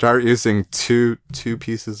 Start using two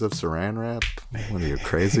pieces of saran wrap? What are you,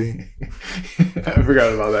 crazy? I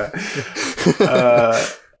forgot about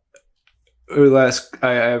that.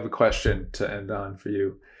 I have a question to end on for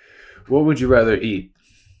you. What would you rather eat?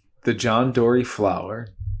 The John Dory flour,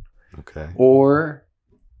 okay, or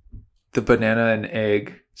the banana and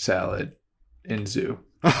egg salad in Zoo?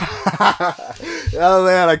 Oh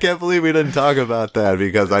man, I can't believe we didn't talk about that,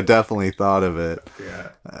 because I definitely thought of it. Yeah.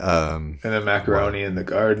 And then macaroni in the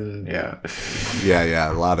garden. Yeah,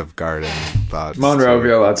 a lot of garden thoughts.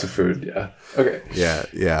 Monrovia, lots of food. Yeah. Okay.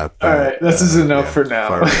 Yeah. All right, this is enough for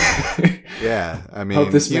now. Yeah, I mean,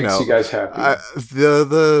 hope this makes you guys happy.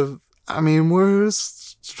 We're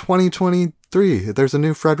 2023. There's a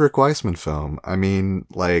new Frederick Wiseman film. I mean,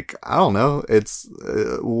 like, I don't know. It's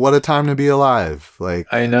what a time to be alive. Like,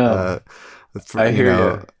 I know. I hear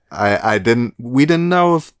you. We didn't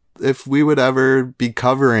know if we would ever be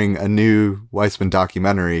covering a new Wiseman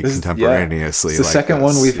documentary contemporaneously. It's the second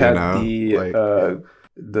one we've had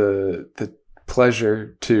the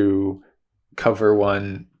pleasure to cover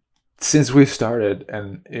one since we've started,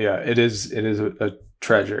 and yeah, it is a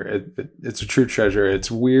treasure. It's a true treasure.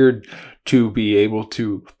 It's weird to be able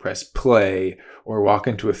to press play or walk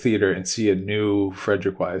into a theater and see a new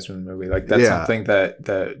Frederick Wiseman movie. Like that's something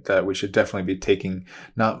that we should definitely be taking,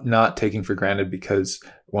 not taking for granted, because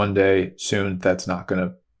one day soon that's not going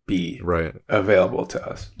to be available to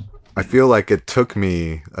us. I feel like it took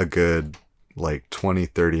me a good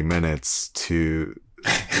 20-30 minutes to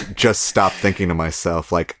just stop thinking to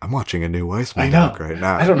myself, like, I'm watching a new Weissman doc right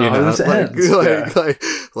now. I don't know how this ends.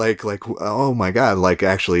 Like, oh my God, like,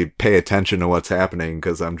 actually pay attention to what's happening,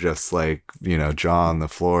 because I'm just like, jaw on the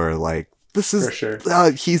floor, like, this is, for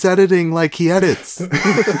sure. He's editing like he edits.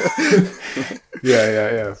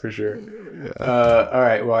 Yeah, for sure. Yeah. All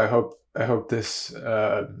right, well, I hope this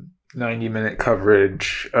 90-minute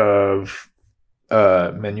coverage of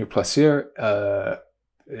Menus-Plaisirs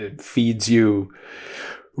it feeds you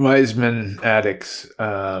Wiseman addicts.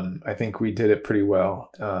 I think we did it pretty well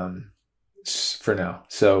for now.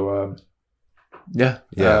 So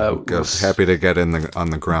happy to get on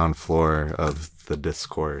the ground floor of the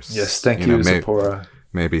discourse. Yes, thank you, Zipporah.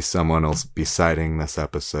 Maybe someone will be citing this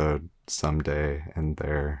episode someday in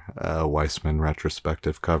their Wiseman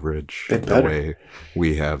retrospective coverage, the way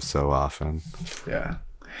we have so often. Yeah.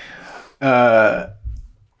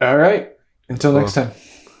 All right. Until next time.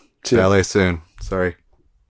 Ballet soon. Sorry.